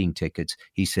 speeding tickets,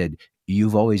 he said,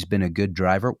 you've always been a good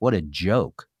driver? What a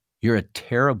joke. You're a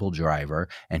terrible driver.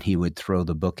 And he would throw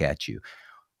the book at you.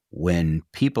 When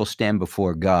people stand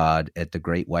before God at the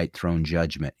great white throne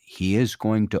judgment, he is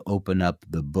going to open up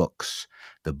the books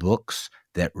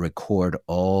that record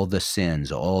all the sins,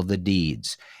 all the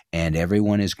deeds, and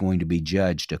everyone is going to be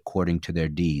judged according to their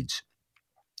deeds.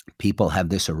 People have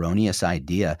this erroneous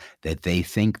idea that they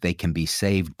think they can be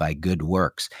saved by good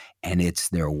works, and it's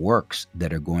their works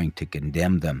that are going to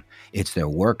condemn them. It's their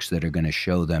works that are going to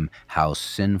show them how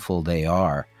sinful they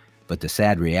are. But the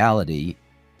sad reality,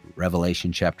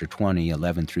 Revelation chapter 20,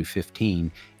 11 through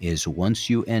 15, is once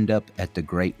you end up at the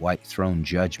great white throne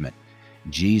judgment,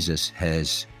 Jesus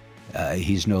has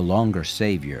he's no longer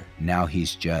Savior. Now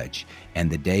he's judge. And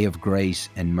the day of grace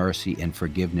and mercy and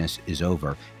forgiveness is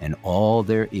over. And all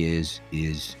there is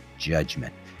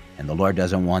judgment. And the Lord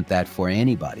doesn't want that for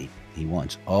anybody. He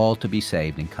wants all to be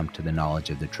saved and come to the knowledge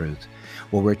of the truth.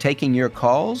 Well, we're taking your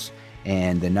calls,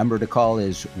 and the number to call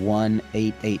is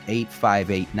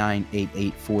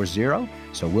 1-888-589-8840.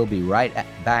 So we'll be right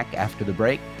back after the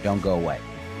break. Don't go away.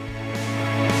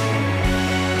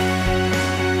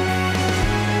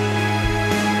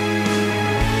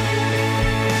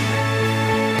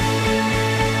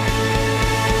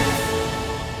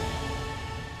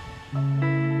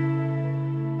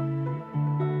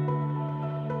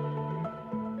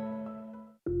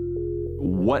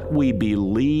 what we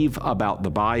believe about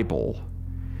the Bible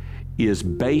is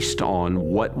based on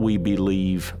what we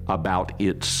believe about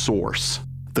its source.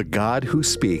 The God Who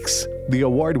Speaks, the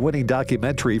award-winning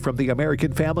documentary from the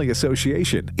American Family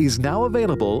Association, is now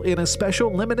available in a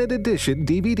special limited edition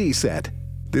DVD set.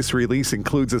 This release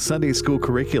includes a Sunday school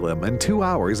curriculum and 2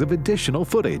 hours of additional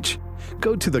footage.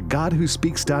 Go to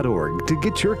thegodwhospeaks.org to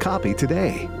get your copy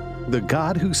today.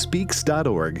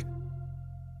 thegodwhospeaks.org.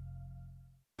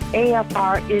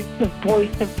 AFR is the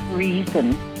voice of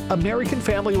reason. American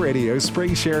Family Radio's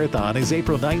Spring Share-a-thon is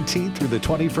April 19th through the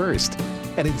 21st.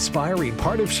 An inspiring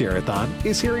part of Share-a-thon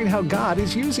is hearing how God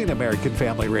is using American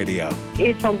Family Radio.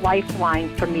 It's a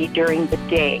lifeline for me during the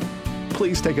day.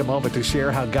 Please take a moment to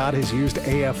share how God has used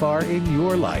AFR in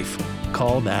your life.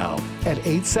 Call now at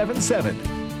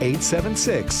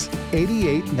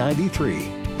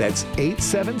 877-876-8893. That's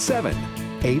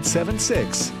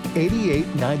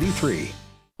 877-876-8893.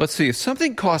 Let's see, if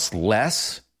something costs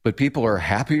less, but people are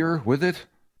happier with it,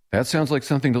 that sounds like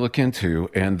something to look into,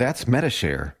 and that's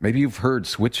MediShare. Maybe you've heard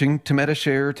switching to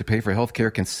MediShare to pay for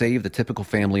healthcare can save the typical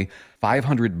family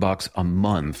 $500 a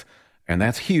month, and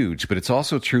that's huge. But it's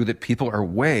also true that people are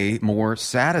way more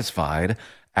satisfied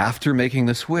after making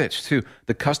the switch, too.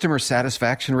 The customer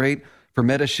satisfaction rate for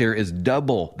MediShare is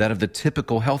double that of the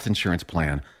typical health insurance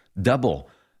plan. Double.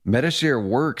 MediShare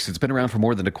works. It's been around for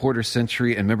more than a quarter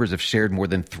century, and members have shared more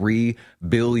than $3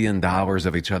 billion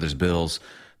of each other's bills.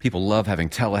 People love having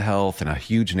telehealth and a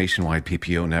huge nationwide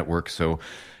PPO network. So,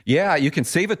 yeah, you can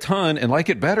save a ton and like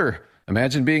it better.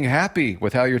 Imagine being happy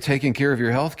with how you're taking care of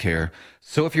your health care.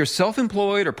 So if you're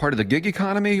self-employed or part of the gig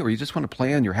economy, or you just want a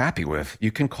plan you're happy with,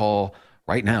 you can call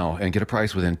right now and get a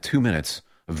price within 2 minutes.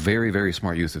 A very, very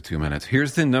smart use of 2 minutes.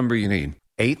 Here's the number you need.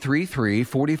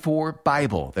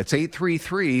 833-44-BIBLE. That's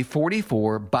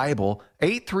 833-44-BIBLE.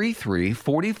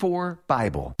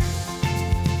 833-44-BIBLE.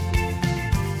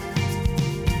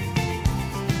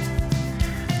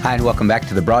 Hi, and welcome back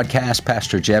to the broadcast.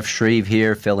 Pastor Jeff Schreve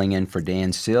here, filling in for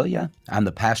Dan Celia. I'm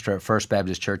the pastor at First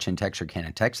Baptist Church in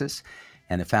Texarkana, Texas,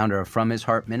 and the founder of From His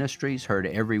Heart Ministries, heard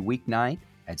every weeknight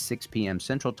at 6 p.m.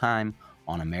 Central Time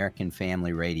on American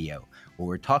Family Radio, where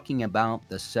we're talking about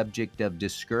the subject of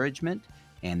discouragement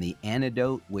and the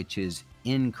antidote, which is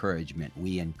encouragement.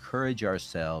 We encourage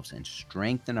ourselves and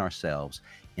strengthen ourselves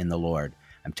in the Lord.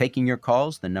 I'm taking your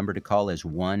calls. The number to call is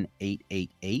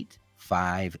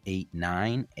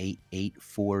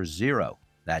 1-888-589-8840.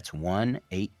 That's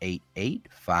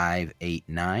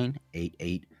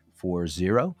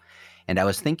 1-888-589-8840. And I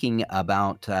was thinking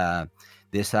about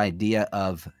this idea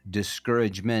of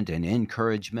discouragement and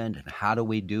encouragement and how do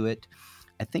we do it.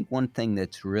 I think one thing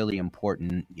that's really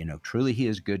important, truly He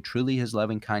is good, truly His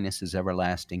loving kindness is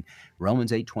everlasting.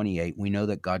 Romans 8:28, we know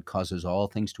that God causes all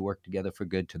things to work together for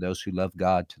good to those who love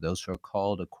God, to those who are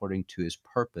called according to His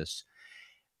purpose.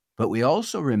 But we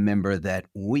also remember that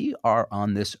we are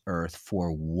on this earth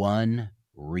for one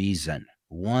reason,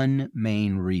 one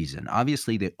main reason.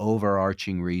 Obviously, the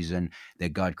overarching reason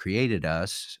that God created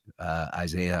us,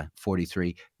 Isaiah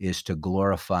 43, is to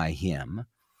glorify Him.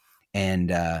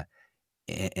 And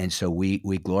so we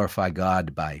glorify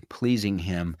God by pleasing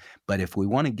Him. But if we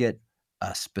want to get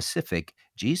specific,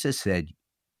 Jesus said,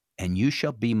 and you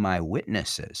shall be my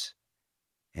witnesses,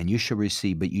 and you shall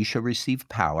receive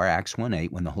power, Acts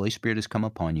 1:8, when the Holy Spirit has come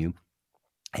upon you,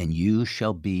 and you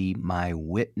shall be my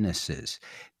witnesses.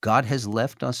 God has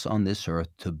left us on this earth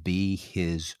to be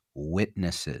His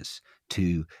witnesses,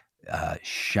 to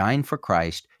shine for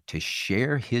Christ, to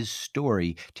share His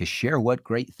story, to share what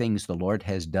great things the Lord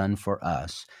has done for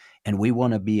us. And we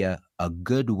want to be a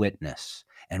good witness,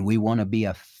 and we want to be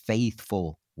a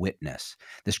faithful witness.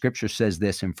 The scripture says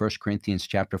this in 1 Corinthians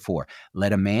chapter 4,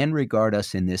 let a man regard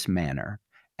us in this manner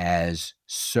as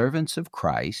servants of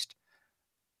Christ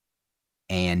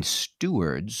and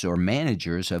stewards or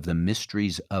managers of the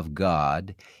mysteries of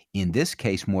God. In this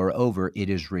case, moreover, it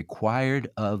is required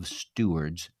of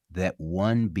stewards that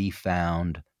one be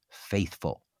found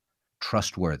faithful,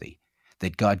 trustworthy,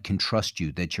 that God can trust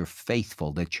you, that you're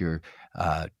faithful, that you're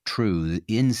true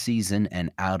in season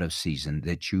and out of season,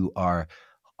 that you are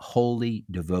wholly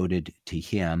devoted to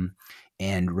Him.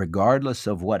 And regardless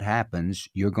of what happens,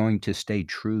 you're going to stay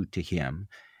true to Him.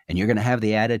 And you're going to have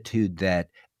the attitude that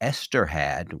Esther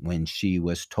had when she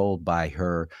was told by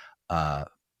her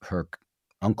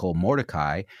uncle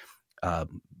Mordecai,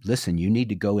 listen, you need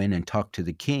to go in and talk to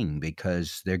the king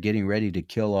because they're getting ready to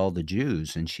kill all the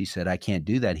Jews. And she said, I can't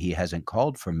do that. He hasn't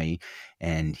called for me.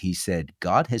 And he said,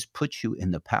 God has put you in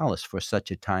the palace for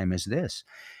such a time as this.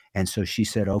 And so she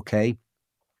said, okay,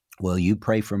 well, you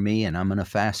pray for me and I'm going to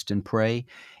fast and pray.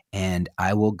 and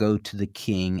I will go to the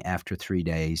king after 3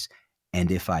 days,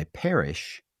 and if I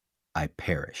perish, I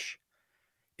perish.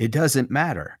 It doesn't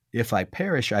matter. If I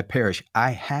perish, I perish.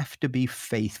 I have to be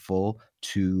faithful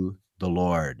to the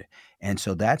Lord. And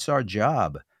so that's our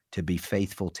job, to be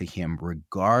faithful to him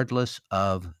regardless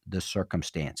of the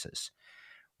circumstances.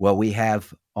 Well, we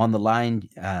have on the line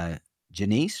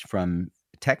Janice from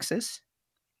Texas.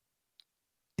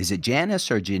 Is it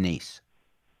Janice or Janice?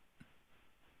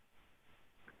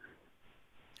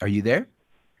 Are you there?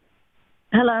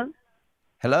 Hello.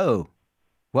 Hello.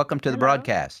 Welcome to the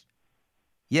broadcast.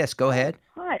 Yes, go ahead.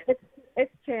 Hi,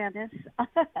 it's Janice.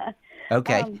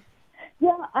 Okay.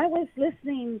 Yeah, I was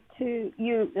listening to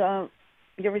you,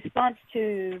 your response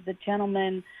to the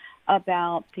gentleman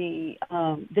about the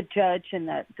judge and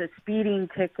the speeding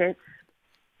tickets,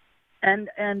 and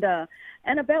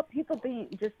about people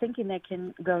just thinking they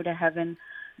can go to heaven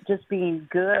just being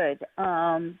good.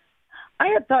 I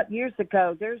had thought years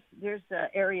ago there's an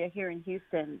area here in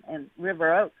Houston and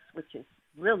River Oaks, which is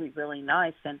really, really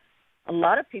nice, and a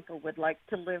lot of people would like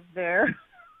to live there.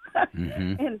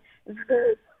 Mm-hmm. And it's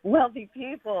very wealthy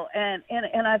people, and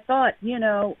I thought,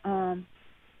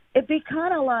 it'd be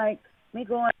kind of like me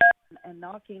going and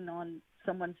knocking on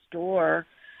someone's door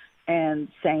and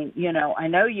saying, I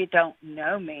know you don't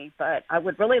know me, but I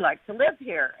would really like to live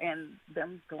here, and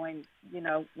them going,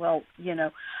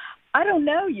 I don't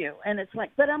know you, and it's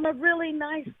like, but I'm a really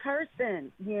nice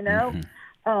person,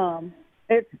 Mm-hmm.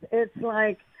 It's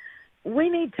like we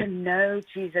need to know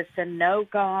Jesus and know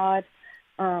God,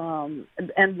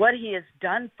 and what He has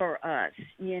done for us,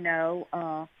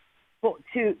 to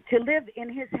live in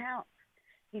His house.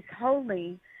 He's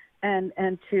holy and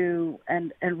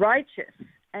righteous,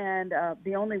 and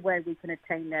the only way we can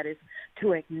attain that is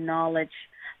to acknowledge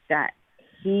that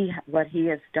what He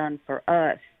has done for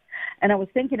us. And I was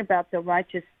thinking about the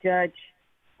righteous judge,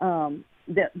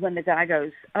 that when the guy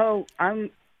goes, "Oh,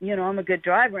 I'm a good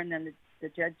driver," and then the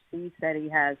judge sees that he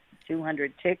has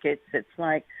 200 tickets. It's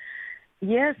like,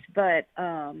 yes, but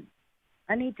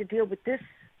I need to deal with this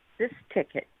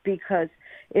ticket, because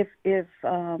if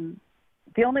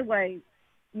the only way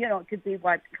it could be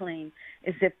wiped clean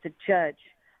is if the judge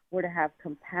were to have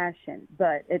compassion.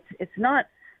 But it's not.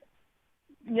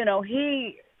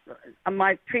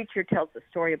 My preacher tells a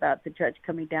story about the judge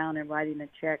coming down and writing a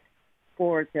check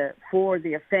for the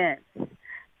offense.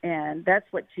 And that's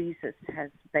what Jesus has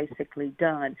basically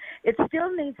done. It still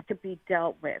needs to be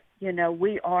dealt with.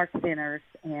 We are sinners,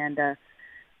 and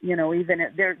even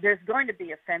there's going to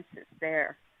be offenses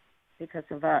there because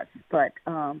of us. But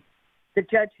the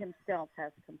judge himself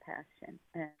has compassion.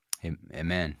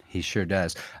 Amen. He sure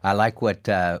does. I like what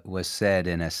was said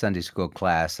in a Sunday school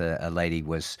class. A lady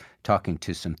was talking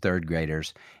to some third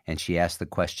graders, and she asked the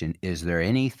question, "Is there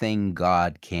anything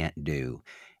God can't do?"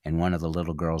 And one of the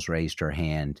little girls raised her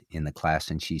hand in the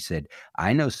class, and she said,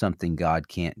 "I know something God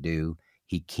can't do.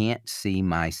 He can't see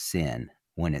my sin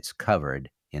when it's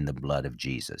covered in the blood of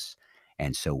Jesus."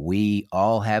 And so we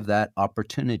all have that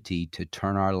opportunity to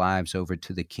turn our lives over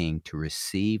to the King, to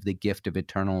receive the gift of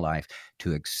eternal life,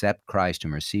 to accept Christ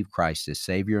and receive Christ as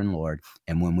Savior and Lord.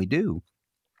 And when we do,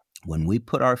 when we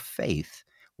put our faith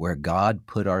where God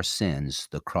put our sins,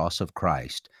 the cross of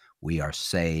Christ, we are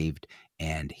saved,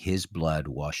 and His blood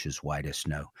washes white as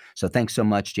snow. So thanks so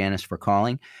much, Janice, for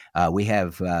calling. We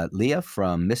have Leah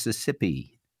from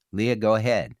Mississippi. Leah, go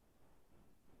ahead.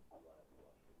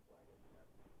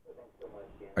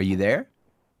 Are you there?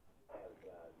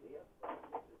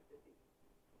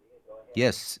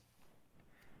 Yes.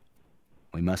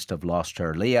 We must have lost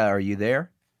her. Leah, are you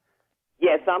there?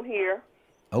 Yes, I'm here.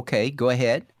 Okay, go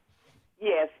ahead.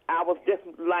 Yes, I was just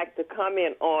like to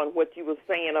comment on what you were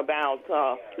saying about,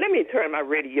 let me turn my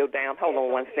radio down. Hold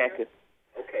on one second.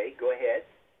 Okay, go ahead.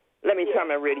 Let me turn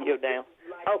my radio down.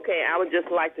 Okay, I would just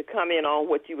like to comment on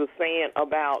what you were saying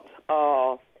about,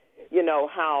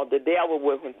 how the devil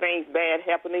will, when things bad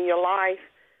happen in your life,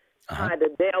 how the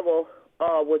devil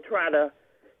will try to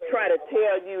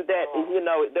tell you that,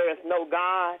 there is no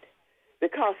God,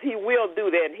 because he will do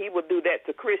that, and he will do that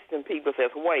to Christian people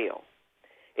as well.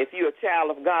 If you're a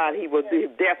child of God, he will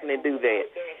definitely do that.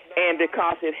 And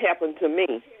because it happened to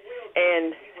me.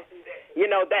 And,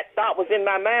 that thought was in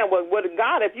my mind was, well,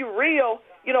 God, if you're real,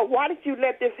 why did you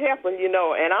let this happen,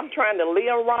 And I'm trying to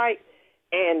live right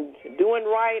and doing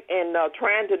right and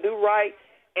trying to do right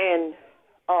and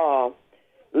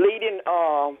leading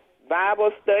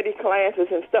Bible study classes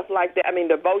and stuff like that. I mean,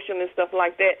 devotion and stuff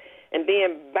like that. And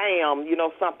then, bam,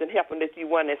 something happened that you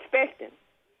weren't expecting.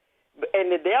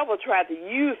 And the devil tried to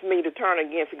use me to turn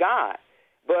against God.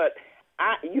 But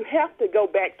you have to go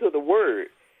back to the Word.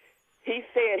 He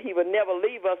said he would never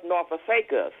leave us nor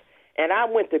forsake us. And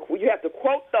you have to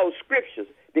quote those scriptures,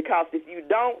 because if you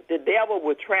don't, the devil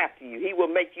will trap you. He will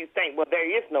make you think, well,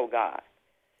 there is no God.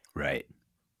 Right.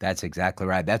 That's exactly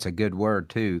right. That's a good word,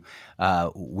 too.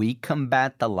 We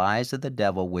combat the lies of the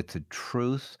devil with the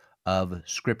truth of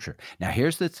Scripture. Now,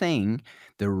 here's the thing.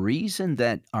 The reason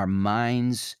that our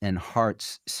minds and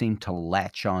hearts seem to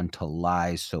latch on to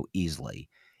lies so easily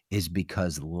is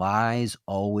because lies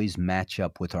always match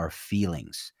up with our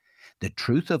feelings. The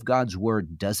truth of God's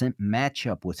word doesn't match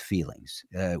up with feelings.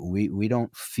 We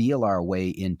don't feel our way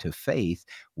into faith.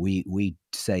 We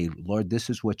say, Lord, this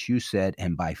is what you said,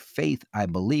 and by faith I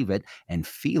believe it, and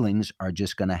feelings are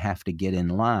just going to have to get in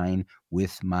line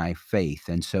with my faith.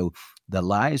 And so the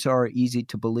lies are easy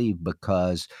to believe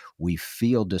because we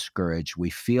feel discouraged.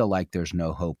 We feel like there's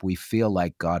no hope. We feel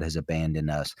like God has abandoned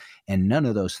us, and none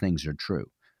of those things are true.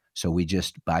 So we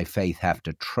just, by faith, have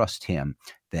to trust him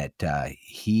that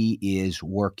he is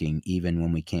working even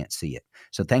when we can't see it.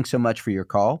 So thanks so much for your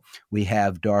call. We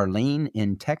have Darlene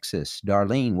in Texas.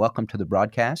 Darlene, welcome to the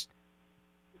broadcast.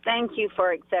 Thank you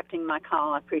for accepting my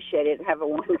call. I appreciate it. Have a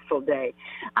wonderful day.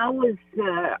 I was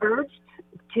urged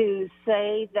to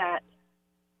say that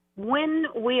when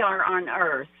we are on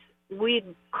earth, we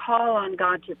call on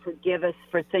God to forgive us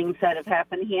for things that have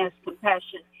happened. He has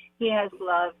compassion. He has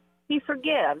love. He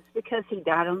forgives because he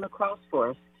died on the cross for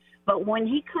us. But when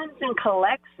he comes and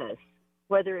collects us,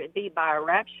 whether it be by a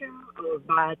rapture or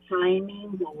by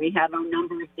timing, when we have a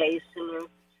number of days to live,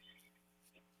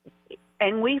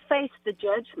 and we face the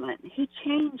judgment, he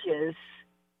changes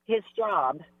his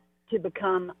job to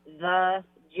become the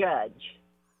judge.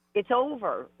 It's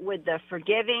over with the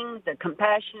forgiving, the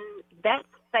compassion. That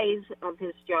phase of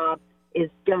his job is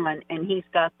done, and he's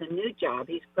got the new job.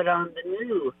 He's put on the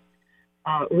new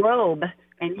robe,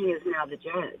 and he is now the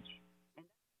judge.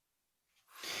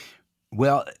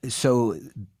 Well, so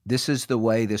this is the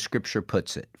way the scripture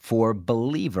puts it. For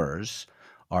believers,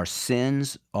 our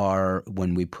sins are,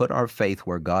 when we put our faith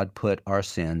where God put our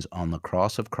sins on the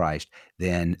cross of Christ,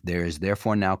 then there is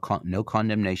therefore now no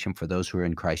condemnation for those who are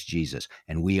in Christ Jesus,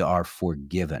 and we are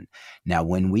forgiven. Now,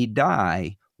 when we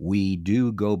die, we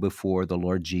do go before the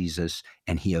Lord Jesus,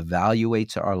 and he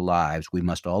evaluates our lives. We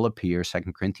must all appear,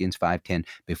 2 Corinthians 5:10,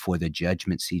 before the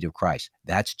judgment seat of Christ.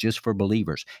 That's just for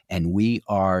believers. And we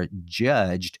are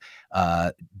judged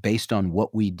based on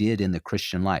what we did in the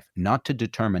Christian life, not to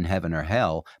determine heaven or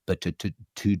hell, but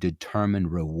to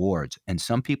determine rewards. And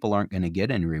some people aren't going to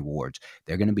get any rewards.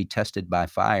 They're going to be tested by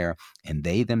fire, and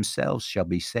they themselves shall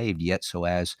be saved, yet so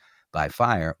as by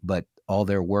fire, but all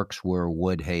their works were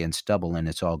wood, hay, and stubble, and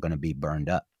it's all going to be burned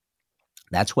up.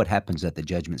 That's what happens at the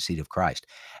judgment seat of Christ.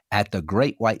 At the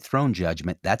great white throne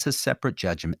judgment, that's a separate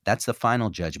judgment. That's the final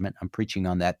judgment. I'm preaching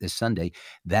on that this Sunday.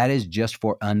 That is just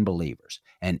for unbelievers.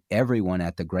 And everyone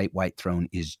at the great white throne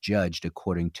is judged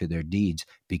according to their deeds,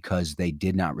 because they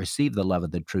did not receive the love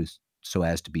of the truth so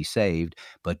as to be saved,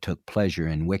 but took pleasure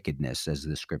in wickedness, as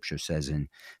the scripture says in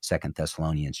 2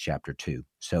 Thessalonians chapter 2.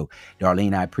 So,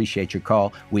 Darlene, I appreciate your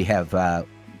call. We have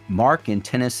Mark in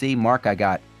Tennessee. Mark, I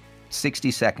got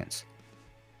 60 seconds.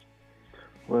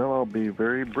 Well, I'll be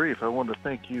very brief. I want to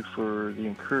thank you for the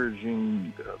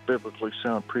encouraging, biblically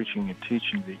sound preaching and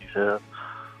teaching that you have.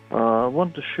 I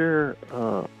wanted to share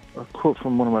a quote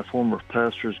from one of my former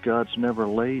pastors: God's never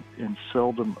late and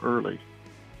seldom early.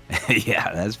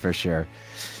 Yeah, that's for sure.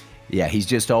 Yeah, he's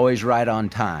just always right on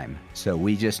time. So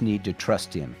we just need to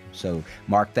trust him. So,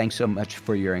 Mark, thanks so much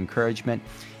for your encouragement.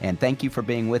 And thank you for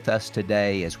being with us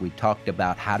today as we talked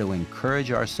about how to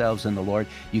encourage ourselves in the Lord.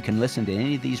 You can listen to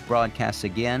any of these broadcasts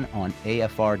again on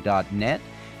afr.net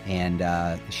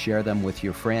and share them with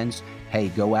your friends. Hey,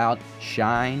 go out,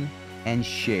 shine, and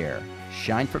share.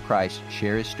 Shine for Christ,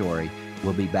 share his story.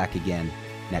 We'll be back again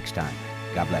next time.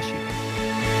 God bless you.